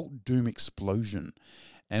occult doom explosion.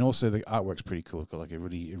 And also the artwork's pretty cool. It's got like a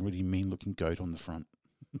really mean-looking goat on the front.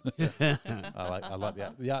 I like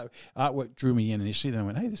that. The artwork drew me in initially. Then I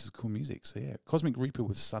went, hey, this is cool music. So yeah, Cosmic Reaper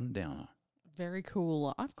with Sundowner. Very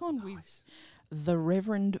cool. I've gone with the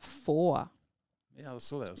Reverend 4. Yeah, I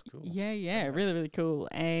saw that. It was cool. Yeah, really, really cool.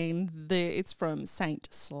 And it's from Saint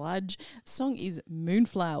Sludge. The song is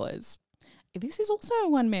Moonflowers. This is also a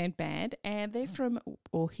one-man band, and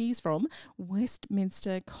he's from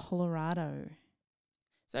Westminster, Colorado.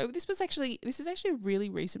 So this is actually a really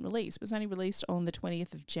recent release. It was only released on the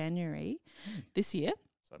 20th of January this year.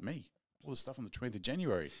 It's like me. All the stuff on the 20th of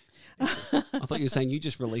January. I thought you were saying you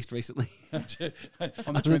just released recently. On the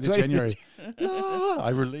 20th of January.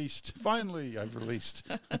 Finally, I've released.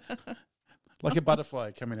 Like a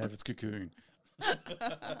butterfly coming out of its cocoon.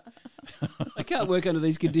 I can't work under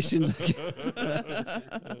these conditions.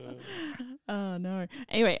 Oh, no.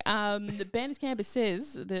 Anyway, the Bandits Campus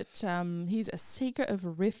says that he's a seeker of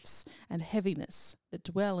riffs and heaviness that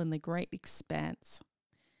dwell in the great expanse.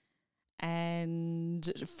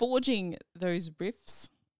 And forging those riffs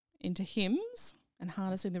into hymns and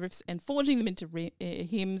harnessing the riffs and forging them into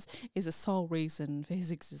hymns is a sole reason for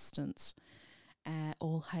his existence.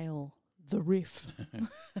 All hail the riff.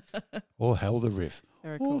 All hail the riff.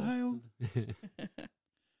 Very All cool. hail.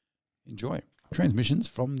 Enjoy. Transmissions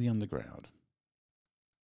from the underground.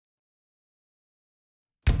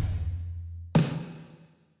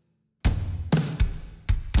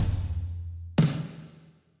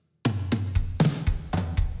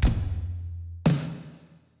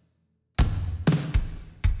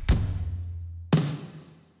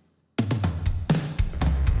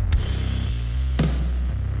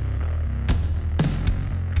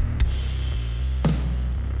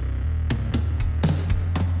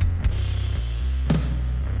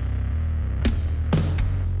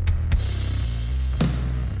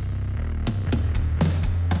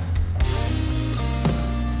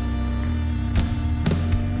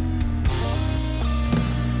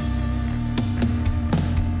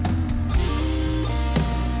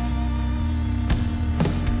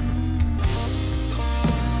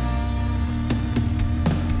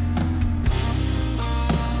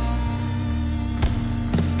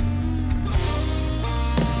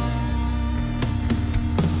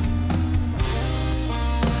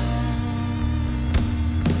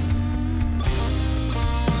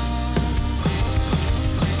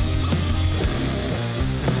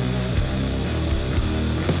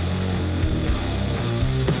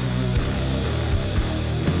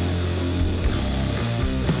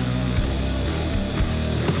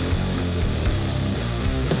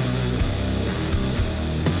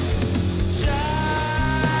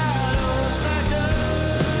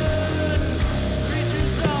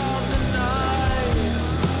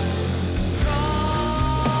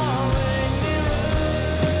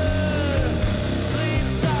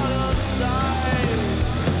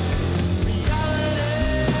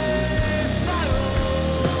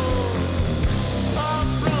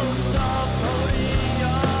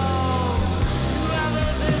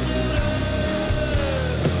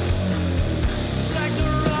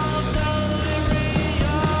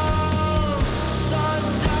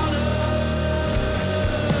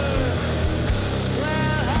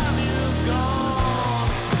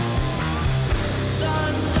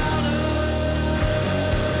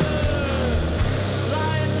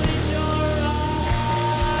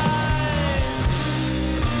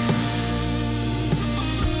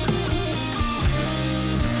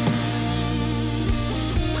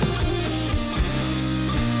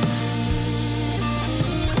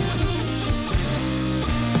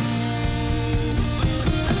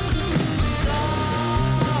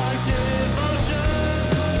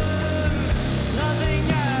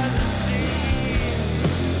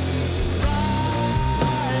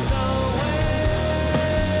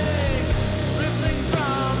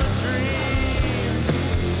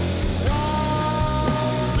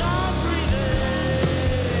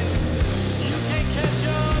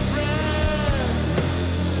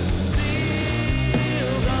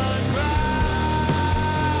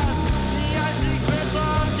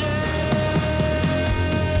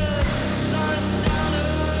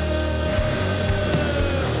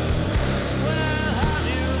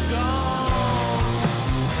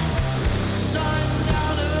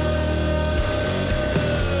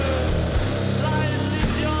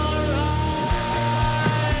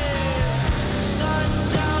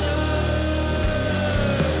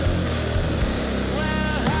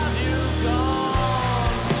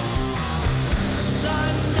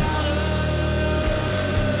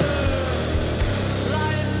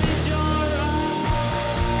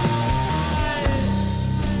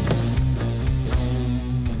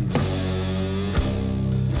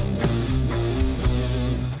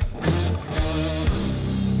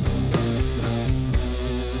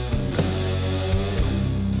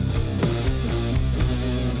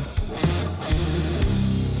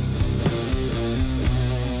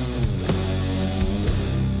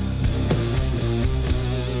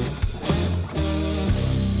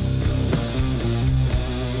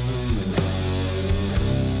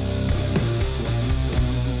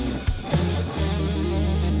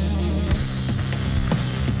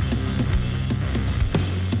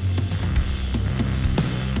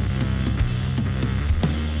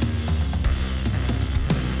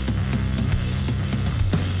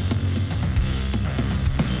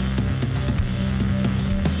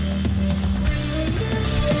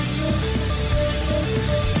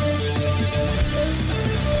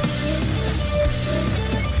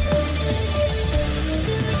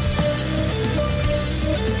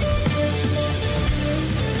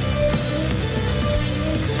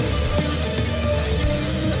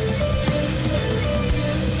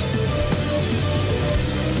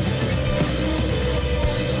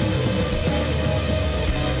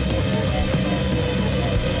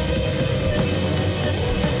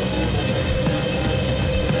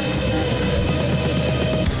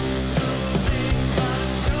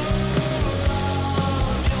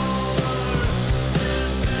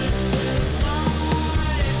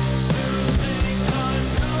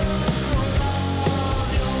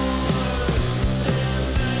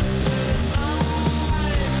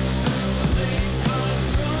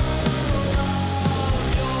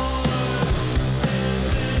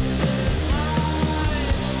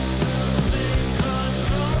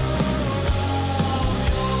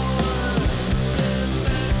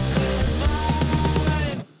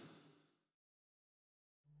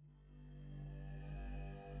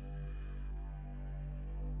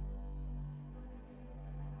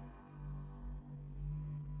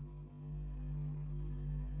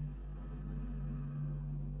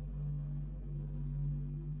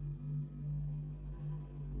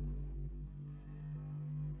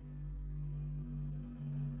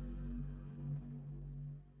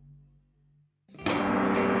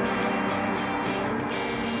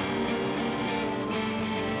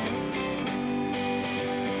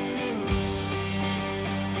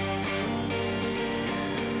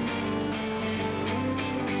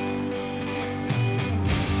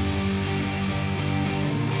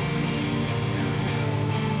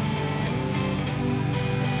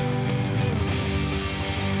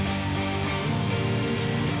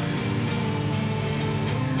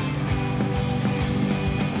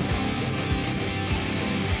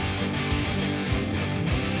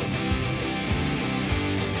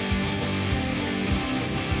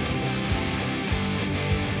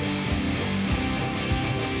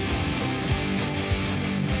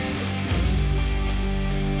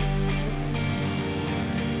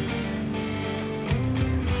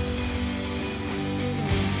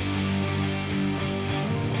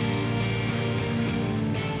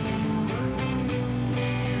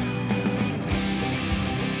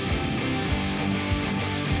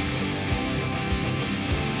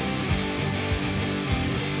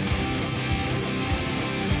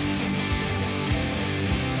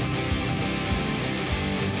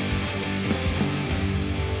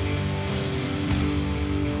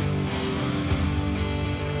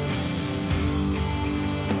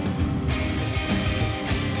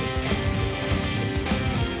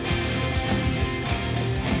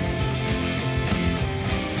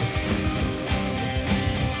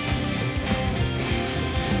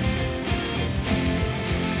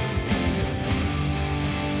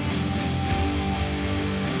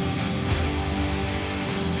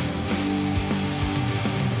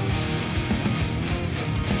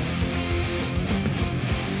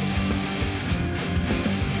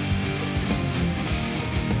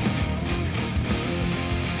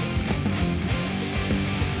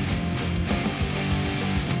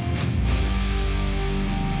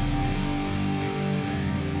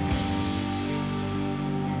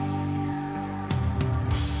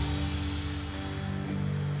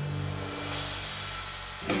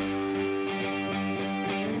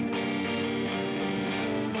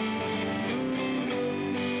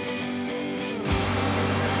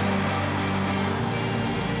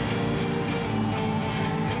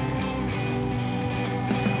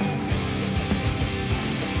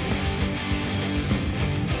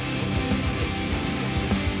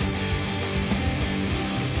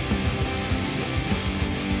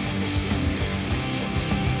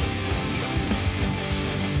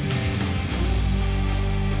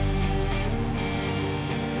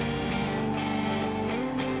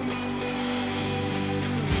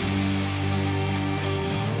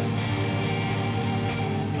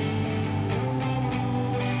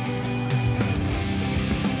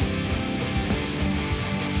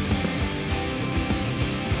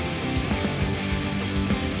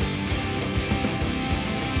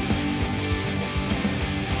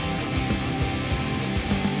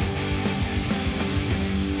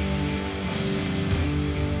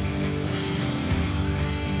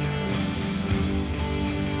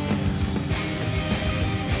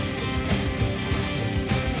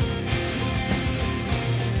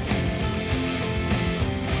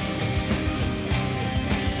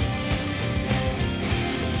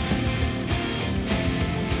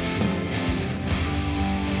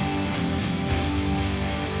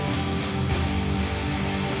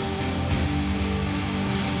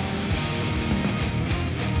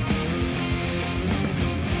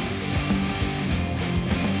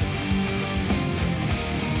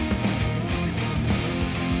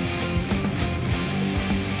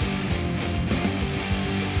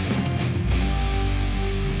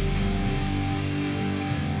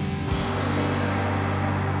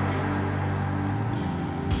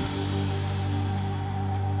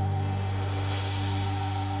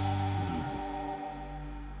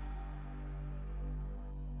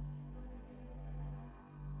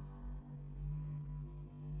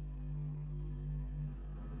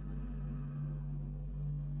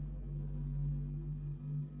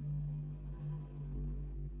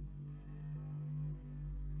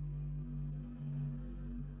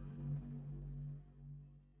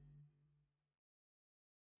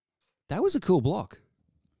 That was a cool block.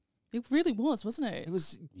 It really was, wasn't it? It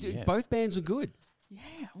was. Yes. Both bands were good. Yeah,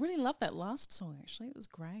 I really loved that last song. Actually, it was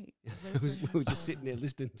great. We were just sitting there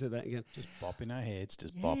listening to that again. Just bopping our heads,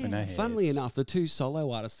 just Yeah. bopping our heads. Funnily enough, the two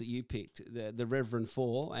solo artists that you picked, the Reverend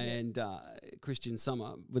Four and Christian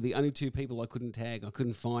Summer, were the only two people I couldn't tag. I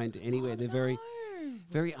couldn't find anywhere. They're very,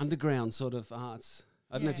 very underground sort of arts.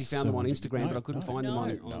 I don't know if you Yes. found them on So- Instagram, but I couldn't find them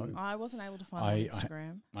on. no. I wasn't able to find them on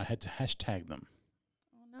Instagram. I had to hashtag them.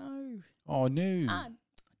 Oh no! Oh, no. Ah,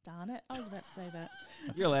 darn it! I was about to say that.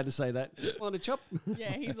 You're allowed to say that. On a chop.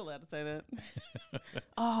 Yeah, he's allowed to say that.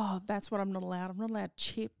 Oh, that's what I'm not allowed. I'm not allowed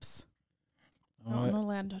chips. No, I'm not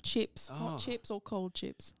allowed chips. Oh. Hot chips or cold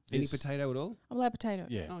chips. Any It's- potato at all? I'm allowed potato.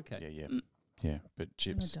 Yeah. Okay. Yeah, yeah. Mm. Yeah, but I'm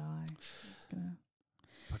chips. gonna die. It's gonna.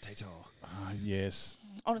 Potato. Yes.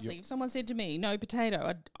 Honestly, if someone said to me no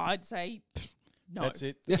potato, I'd say "Pfft, no. That's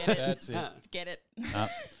it. Forget it. That's it. Forget it. Uh,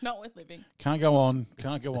 Not worth living. Can't go on.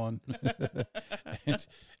 Can't go on.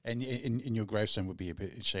 and in your gravestone would be a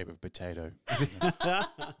bit in shape of potato.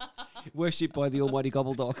 Worshipped by the almighty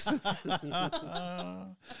Gobbledocks.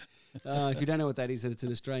 If you don't know what that is, it's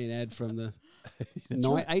an Australian ad from the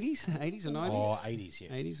 80s or 90s? Oh, 80s,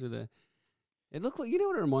 yes. 80s with a... It looked like... You know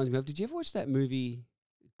what it reminds me of? Did you ever watch that movie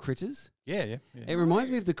Critters? Yeah, yeah. Yeah, It reminds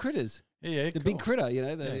me of the Critters. yeah, The big critter, you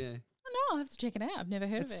know? Yeah. Yeah. Oh, no, I'll have to check it out. I've never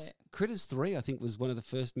heard of It's it. Critters 3, I think, was one of the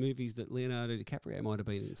first movies that Leonardo DiCaprio might have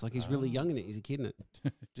been in. It's like he's really young in it. He's a kid in it.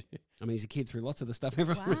 I mean, he's a kid through lots of the stuff.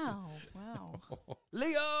 Wow, wow.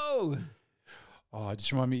 Leo! Oh,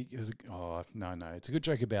 just remind me. Oh, no. It's a good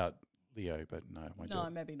joke about Leo, but no. I No,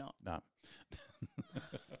 maybe not. No.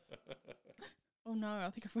 Oh no, I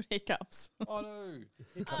think I've got hiccups. Oh,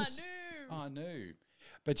 no. Ah, no. Oh, no.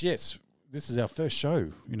 But yes, this is our first show,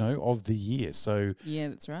 of the year. So Yeah,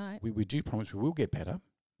 that's right. we do promise we will get better,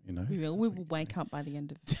 We will. We will wake up by the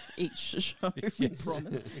end of each show. We Yes.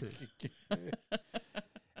 promise.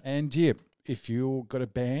 And yeah, if you've got a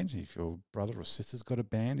band, if your brother or sister's got a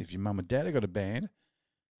band, if your mum or dad have got a band,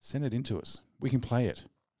 send it in to us. We can play it.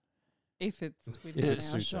 If it's If within it our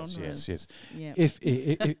suits us, genres. yes. Yeah. If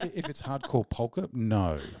it's hardcore polka,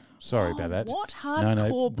 no. Sorry about that. What No, no,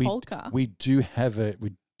 hardcore we- polka? We do have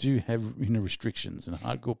restrictions, and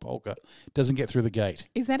hardcore polka doesn't get through the gate.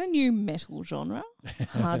 Is that a new metal genre?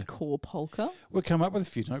 Hardcore polka, We'll come up with a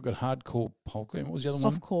few. We've got hardcore polka, and what was the other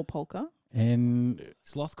one? softcore polka, And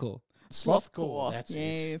Slothcore. slothcore. That's it.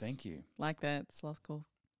 Yes. Thank you. like that. Slothcore.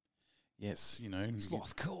 Yes,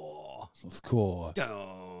 Slothcore.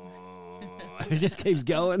 slothcore. It just keeps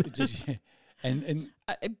going. Just, yeah. And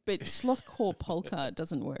But slothcore polka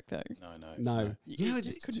doesn't work though. no. No. You, know,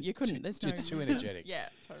 just couldn't. You couldn't. There's no. It's too energetic. Yeah,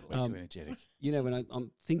 totally. Way too energetic. You know, when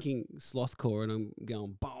I'm thinking slothcore and I'm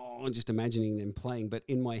going, boom, and just imagining them playing, but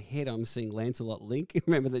in my head I'm seeing Lancelot Link.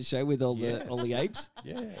 Remember that show with all the apes?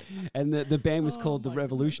 Yeah. And the band was called The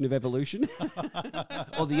Revolution of Evolution.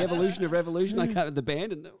 Or The Evolution of Revolution. I can't remember the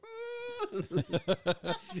band. And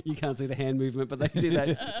you can't see the hand movement, but they did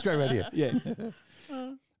that. Straight right here. Yeah.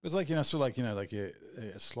 It's like, like a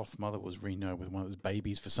sloth mother was Reno with one of those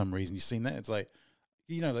babies for some reason. You've seen that? It's like,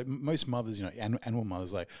 like most mothers, animal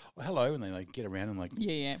mothers, like, oh, hello, and they like get around and like,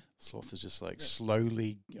 Yeah. sloth is just like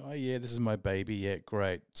slowly, oh yeah, this is my baby, yeah,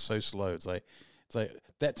 great, so slow. It's like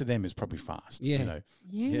that to them is probably fast. Yeah.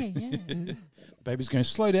 Yeah. Baby's going,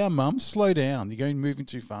 slow down, mum, slow down. You're going moving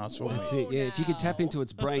too fast for me. That's it. Yeah, if you could tap into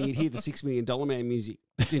its brain, you'd hear the $6 Million Man music.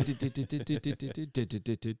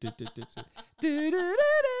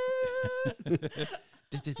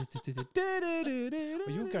 Well,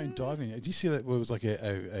 you were going diving. Did you see that? Well, it was like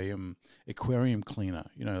a aquarium cleaner.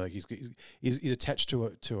 Like he's attached to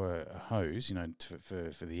a hose.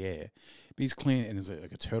 For the air. But he's cleaning, and there's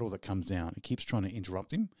like a turtle that comes down. It keeps trying to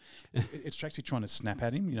interrupt him. It's actually trying to snap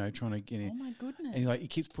at him. Trying to get in. Oh my goodness. And he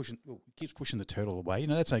keeps pushing the turtle away.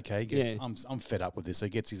 That's okay. Yeah. I'm fed up with this. So he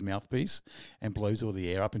gets his mouthpiece and blows all the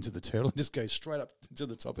air up into the turtle and just goes straight up to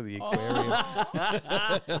the top of the aquarium.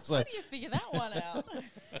 It's How like, do you figure that one out?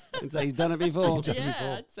 And so he's done it before.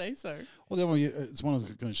 Yeah, I'd say so. well, the one it's one I was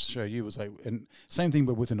going to show you was like, and same thing,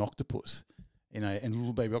 but with an octopus. And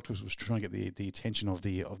little baby octopus was trying to get the attention of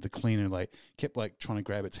the cleaner, like kept like trying to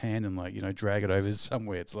grab its hand and like drag it over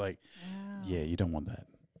somewhere. It's like, Wow. yeah, you don't want that.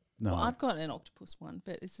 No, Well, I've got an octopus one,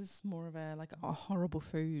 but this is more of a horrible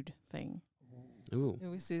food thing. Ooh. It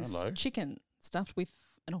was this Hello. chicken stuffed with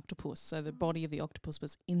an octopus. So the body of the octopus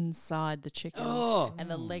was inside the chicken. Oh. And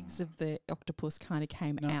the legs of the octopus kind of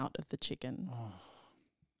came No. out of the chicken. Oh,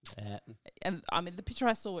 That. And I mean, the picture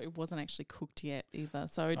I saw, it wasn't actually cooked yet either.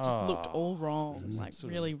 So it just looked all wrong, It's like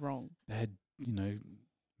sort of- really wrong. bad,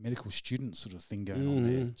 medical student sort of thing going on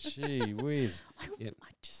there. Gee whiz. Yep. I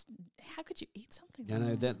just, how could you eat something? Yeah, no,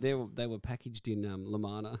 like that they were packaged in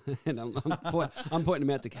Lamana, and I'm pointing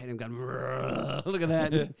them out to Kate. I'm going, "Rrrr, look at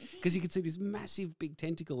that, because you can see this massive big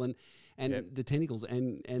tentacle and Yep. the tentacles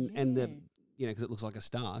and the because it looks like a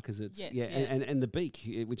star because it's Yes, and the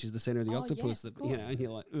beak, which is the center of the Oh, octopus. yes, of that, you know, course. and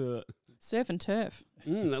you're like, ugh. surf and turf.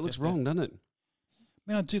 That looks wrong, doesn't it?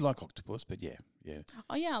 I mean, I do like octopus, but yeah.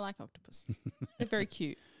 Oh yeah, I like octopus. They're very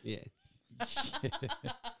cute. Yeah.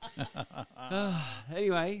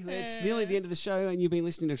 Anyway, it's nearly the end of the show, and you've been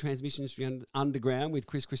listening to Transmissions from the Underground with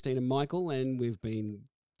Chris, Christine, and Michael, and we've been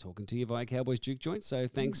talking to you via Cowboys Juke Joint. So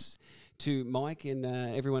thanks to Mike and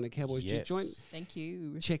everyone at Cowboys Juke Joint. Thank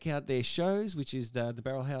you. Check out their shows, which is the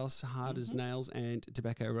Barrel House, Hard as Nails, and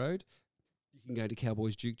Tobacco Road. You can go to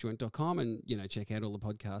cowboysjukejoint.com and check out all the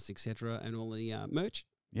podcasts, etc., and all the merch.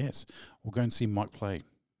 Yes. We'll go and see Mike play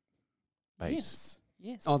bass.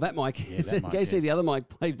 Yes. Oh, that Mike. Yeah, that Mike, Go see yeah. the other Mike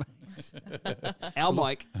play bass. Our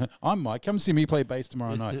Mike. I'm Mike. Come see me play bass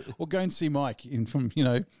tomorrow night. Or go and see Mike from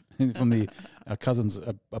the cousins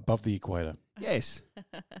above the equator. Yes.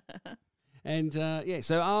 And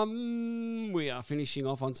so we are finishing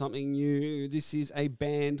off on something new. This is a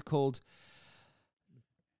band called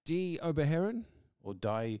D. Oberheron. Or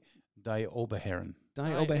Die Oberherren. Die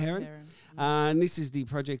Oberheron. And this is the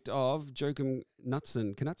project of Joachim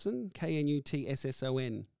Knutson. Knutson?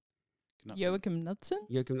 K-N-U-T-S-S-O-N. Joachim Knudsen.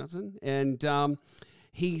 Joachim Knutson. And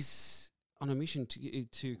he's on a mission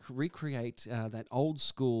to recreate that old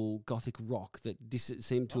school Gothic rock that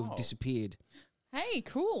seemed to have disappeared. Hey,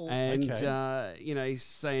 cool. And, Okay. he's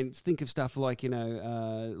saying, think of stuff like,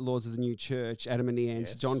 Lords of the New Church, Adam and the Ants,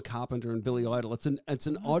 Yes. John Carpenter and Billy Idol. It's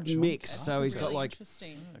an odd John mix. So he's got Really like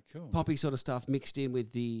interesting. Oh, cool. poppy sort of stuff mixed in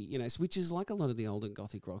with the, which is like a lot of the older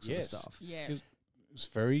Gothic rock sort Yes. of stuff. Yeah. It's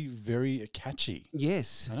very, very catchy.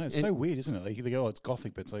 Yes. I know, it's And- so weird, isn't it? Like, they go, it's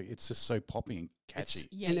Gothic, but it's just so poppy and catchy.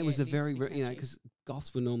 Yeah, and it was a needs to very, be very, catchy. because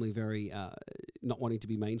goths were normally very not wanting to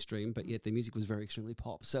be mainstream, but yet their music was very extremely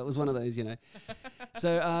pop. So it was one of those,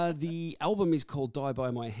 So the album is called Die By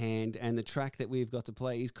My Hand, and the track that we've got to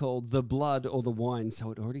play is called The Blood or the Wine. So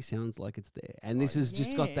it already sounds like it's there. And this has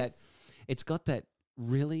just got that, Yes. it's got that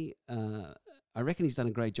really, I reckon he's done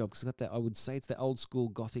a great job because it's got that, I would say it's the old school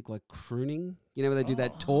Gothic like crooning, where they do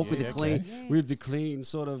that talk with the yeah, clean, okay. with the clean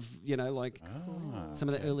sort of, like Ah, some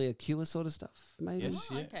of the okay. earlier Cure sort of stuff, maybe. Yes,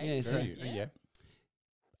 Oh, yeah. okay. Yeah, so- Very, yeah.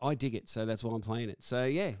 I dig it, so that's why I'm playing it. So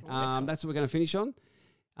yeah, Excellent. that's what we're going to finish on.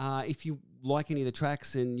 If you like any of the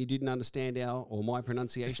tracks and you didn't understand our or my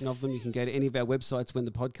pronunciation of them, you can go to any of our websites when the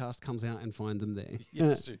podcast comes out and find them there.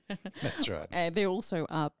 Yes, that's right. They're also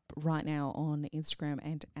up right now on Instagram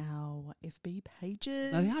and our FB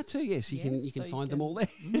pages. No, they are too. Yes, you can Yes, so find them all there.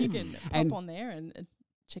 You can pop And- on there and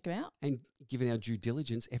check them out. And given our due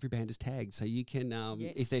diligence, every band is tagged, so you can,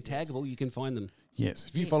 Yes, if they're taggable, you can find them. Yes,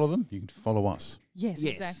 if you Yes. follow them, you can follow us. Yes,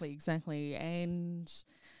 Yes. exactly. And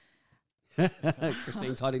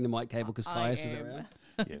Christine's hiding the mic cable because I Caius is am- around.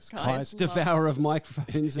 Yes, Caius Caius. loves- Devourer of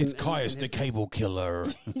microphones. It's Caius the cable killer.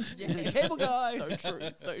 Cable guy.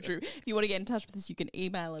 So true. If you want to get in touch with us, you can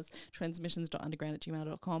email us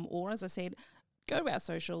transmissions.underground@gmail.com, or as I said, go to our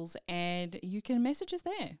socials and you can message us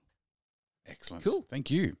there. Excellent. Cool.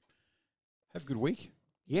 Thank you. Have a good week.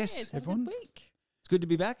 Yes, Yes, have a everyone. good week. it's good to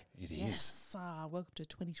be back. It is. Yes. Welcome to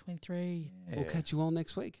 2023. We'll catch you all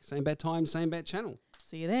next week. Same bad time, same bad channel.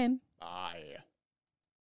 See you then. Bye.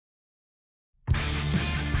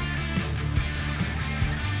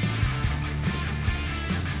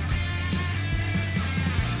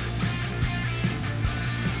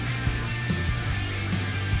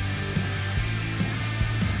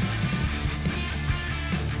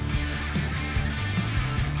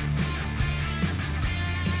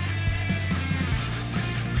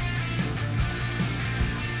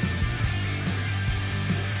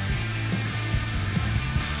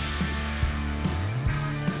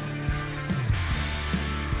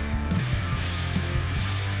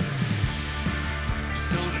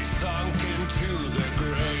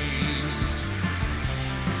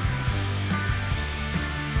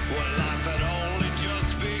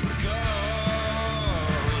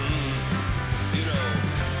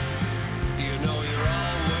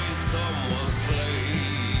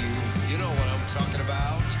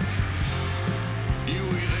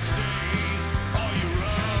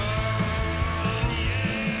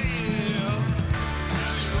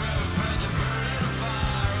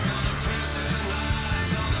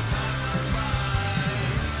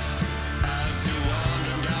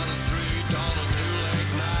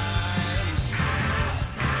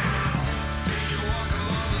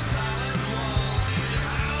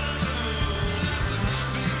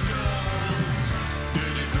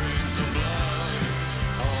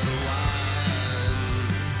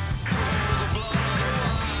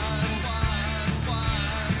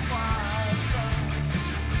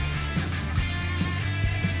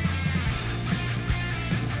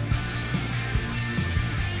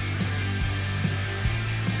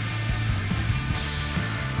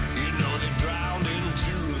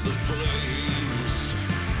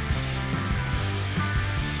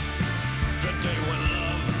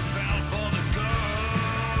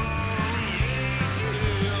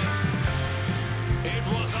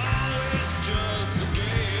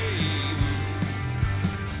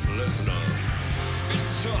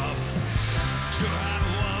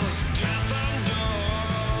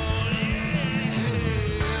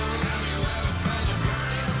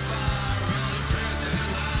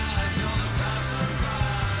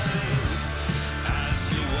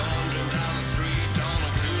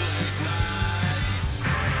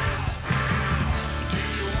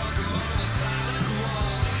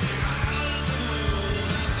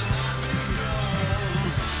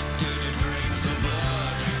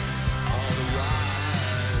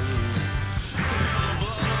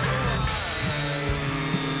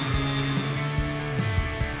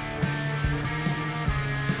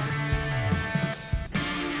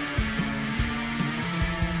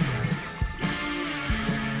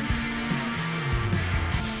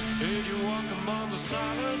 Did you walk among the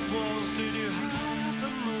silent ones? Did you howl at the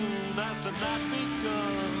moon as the night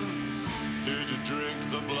begun? Did you drink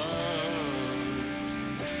the blood?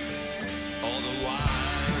 All the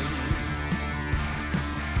while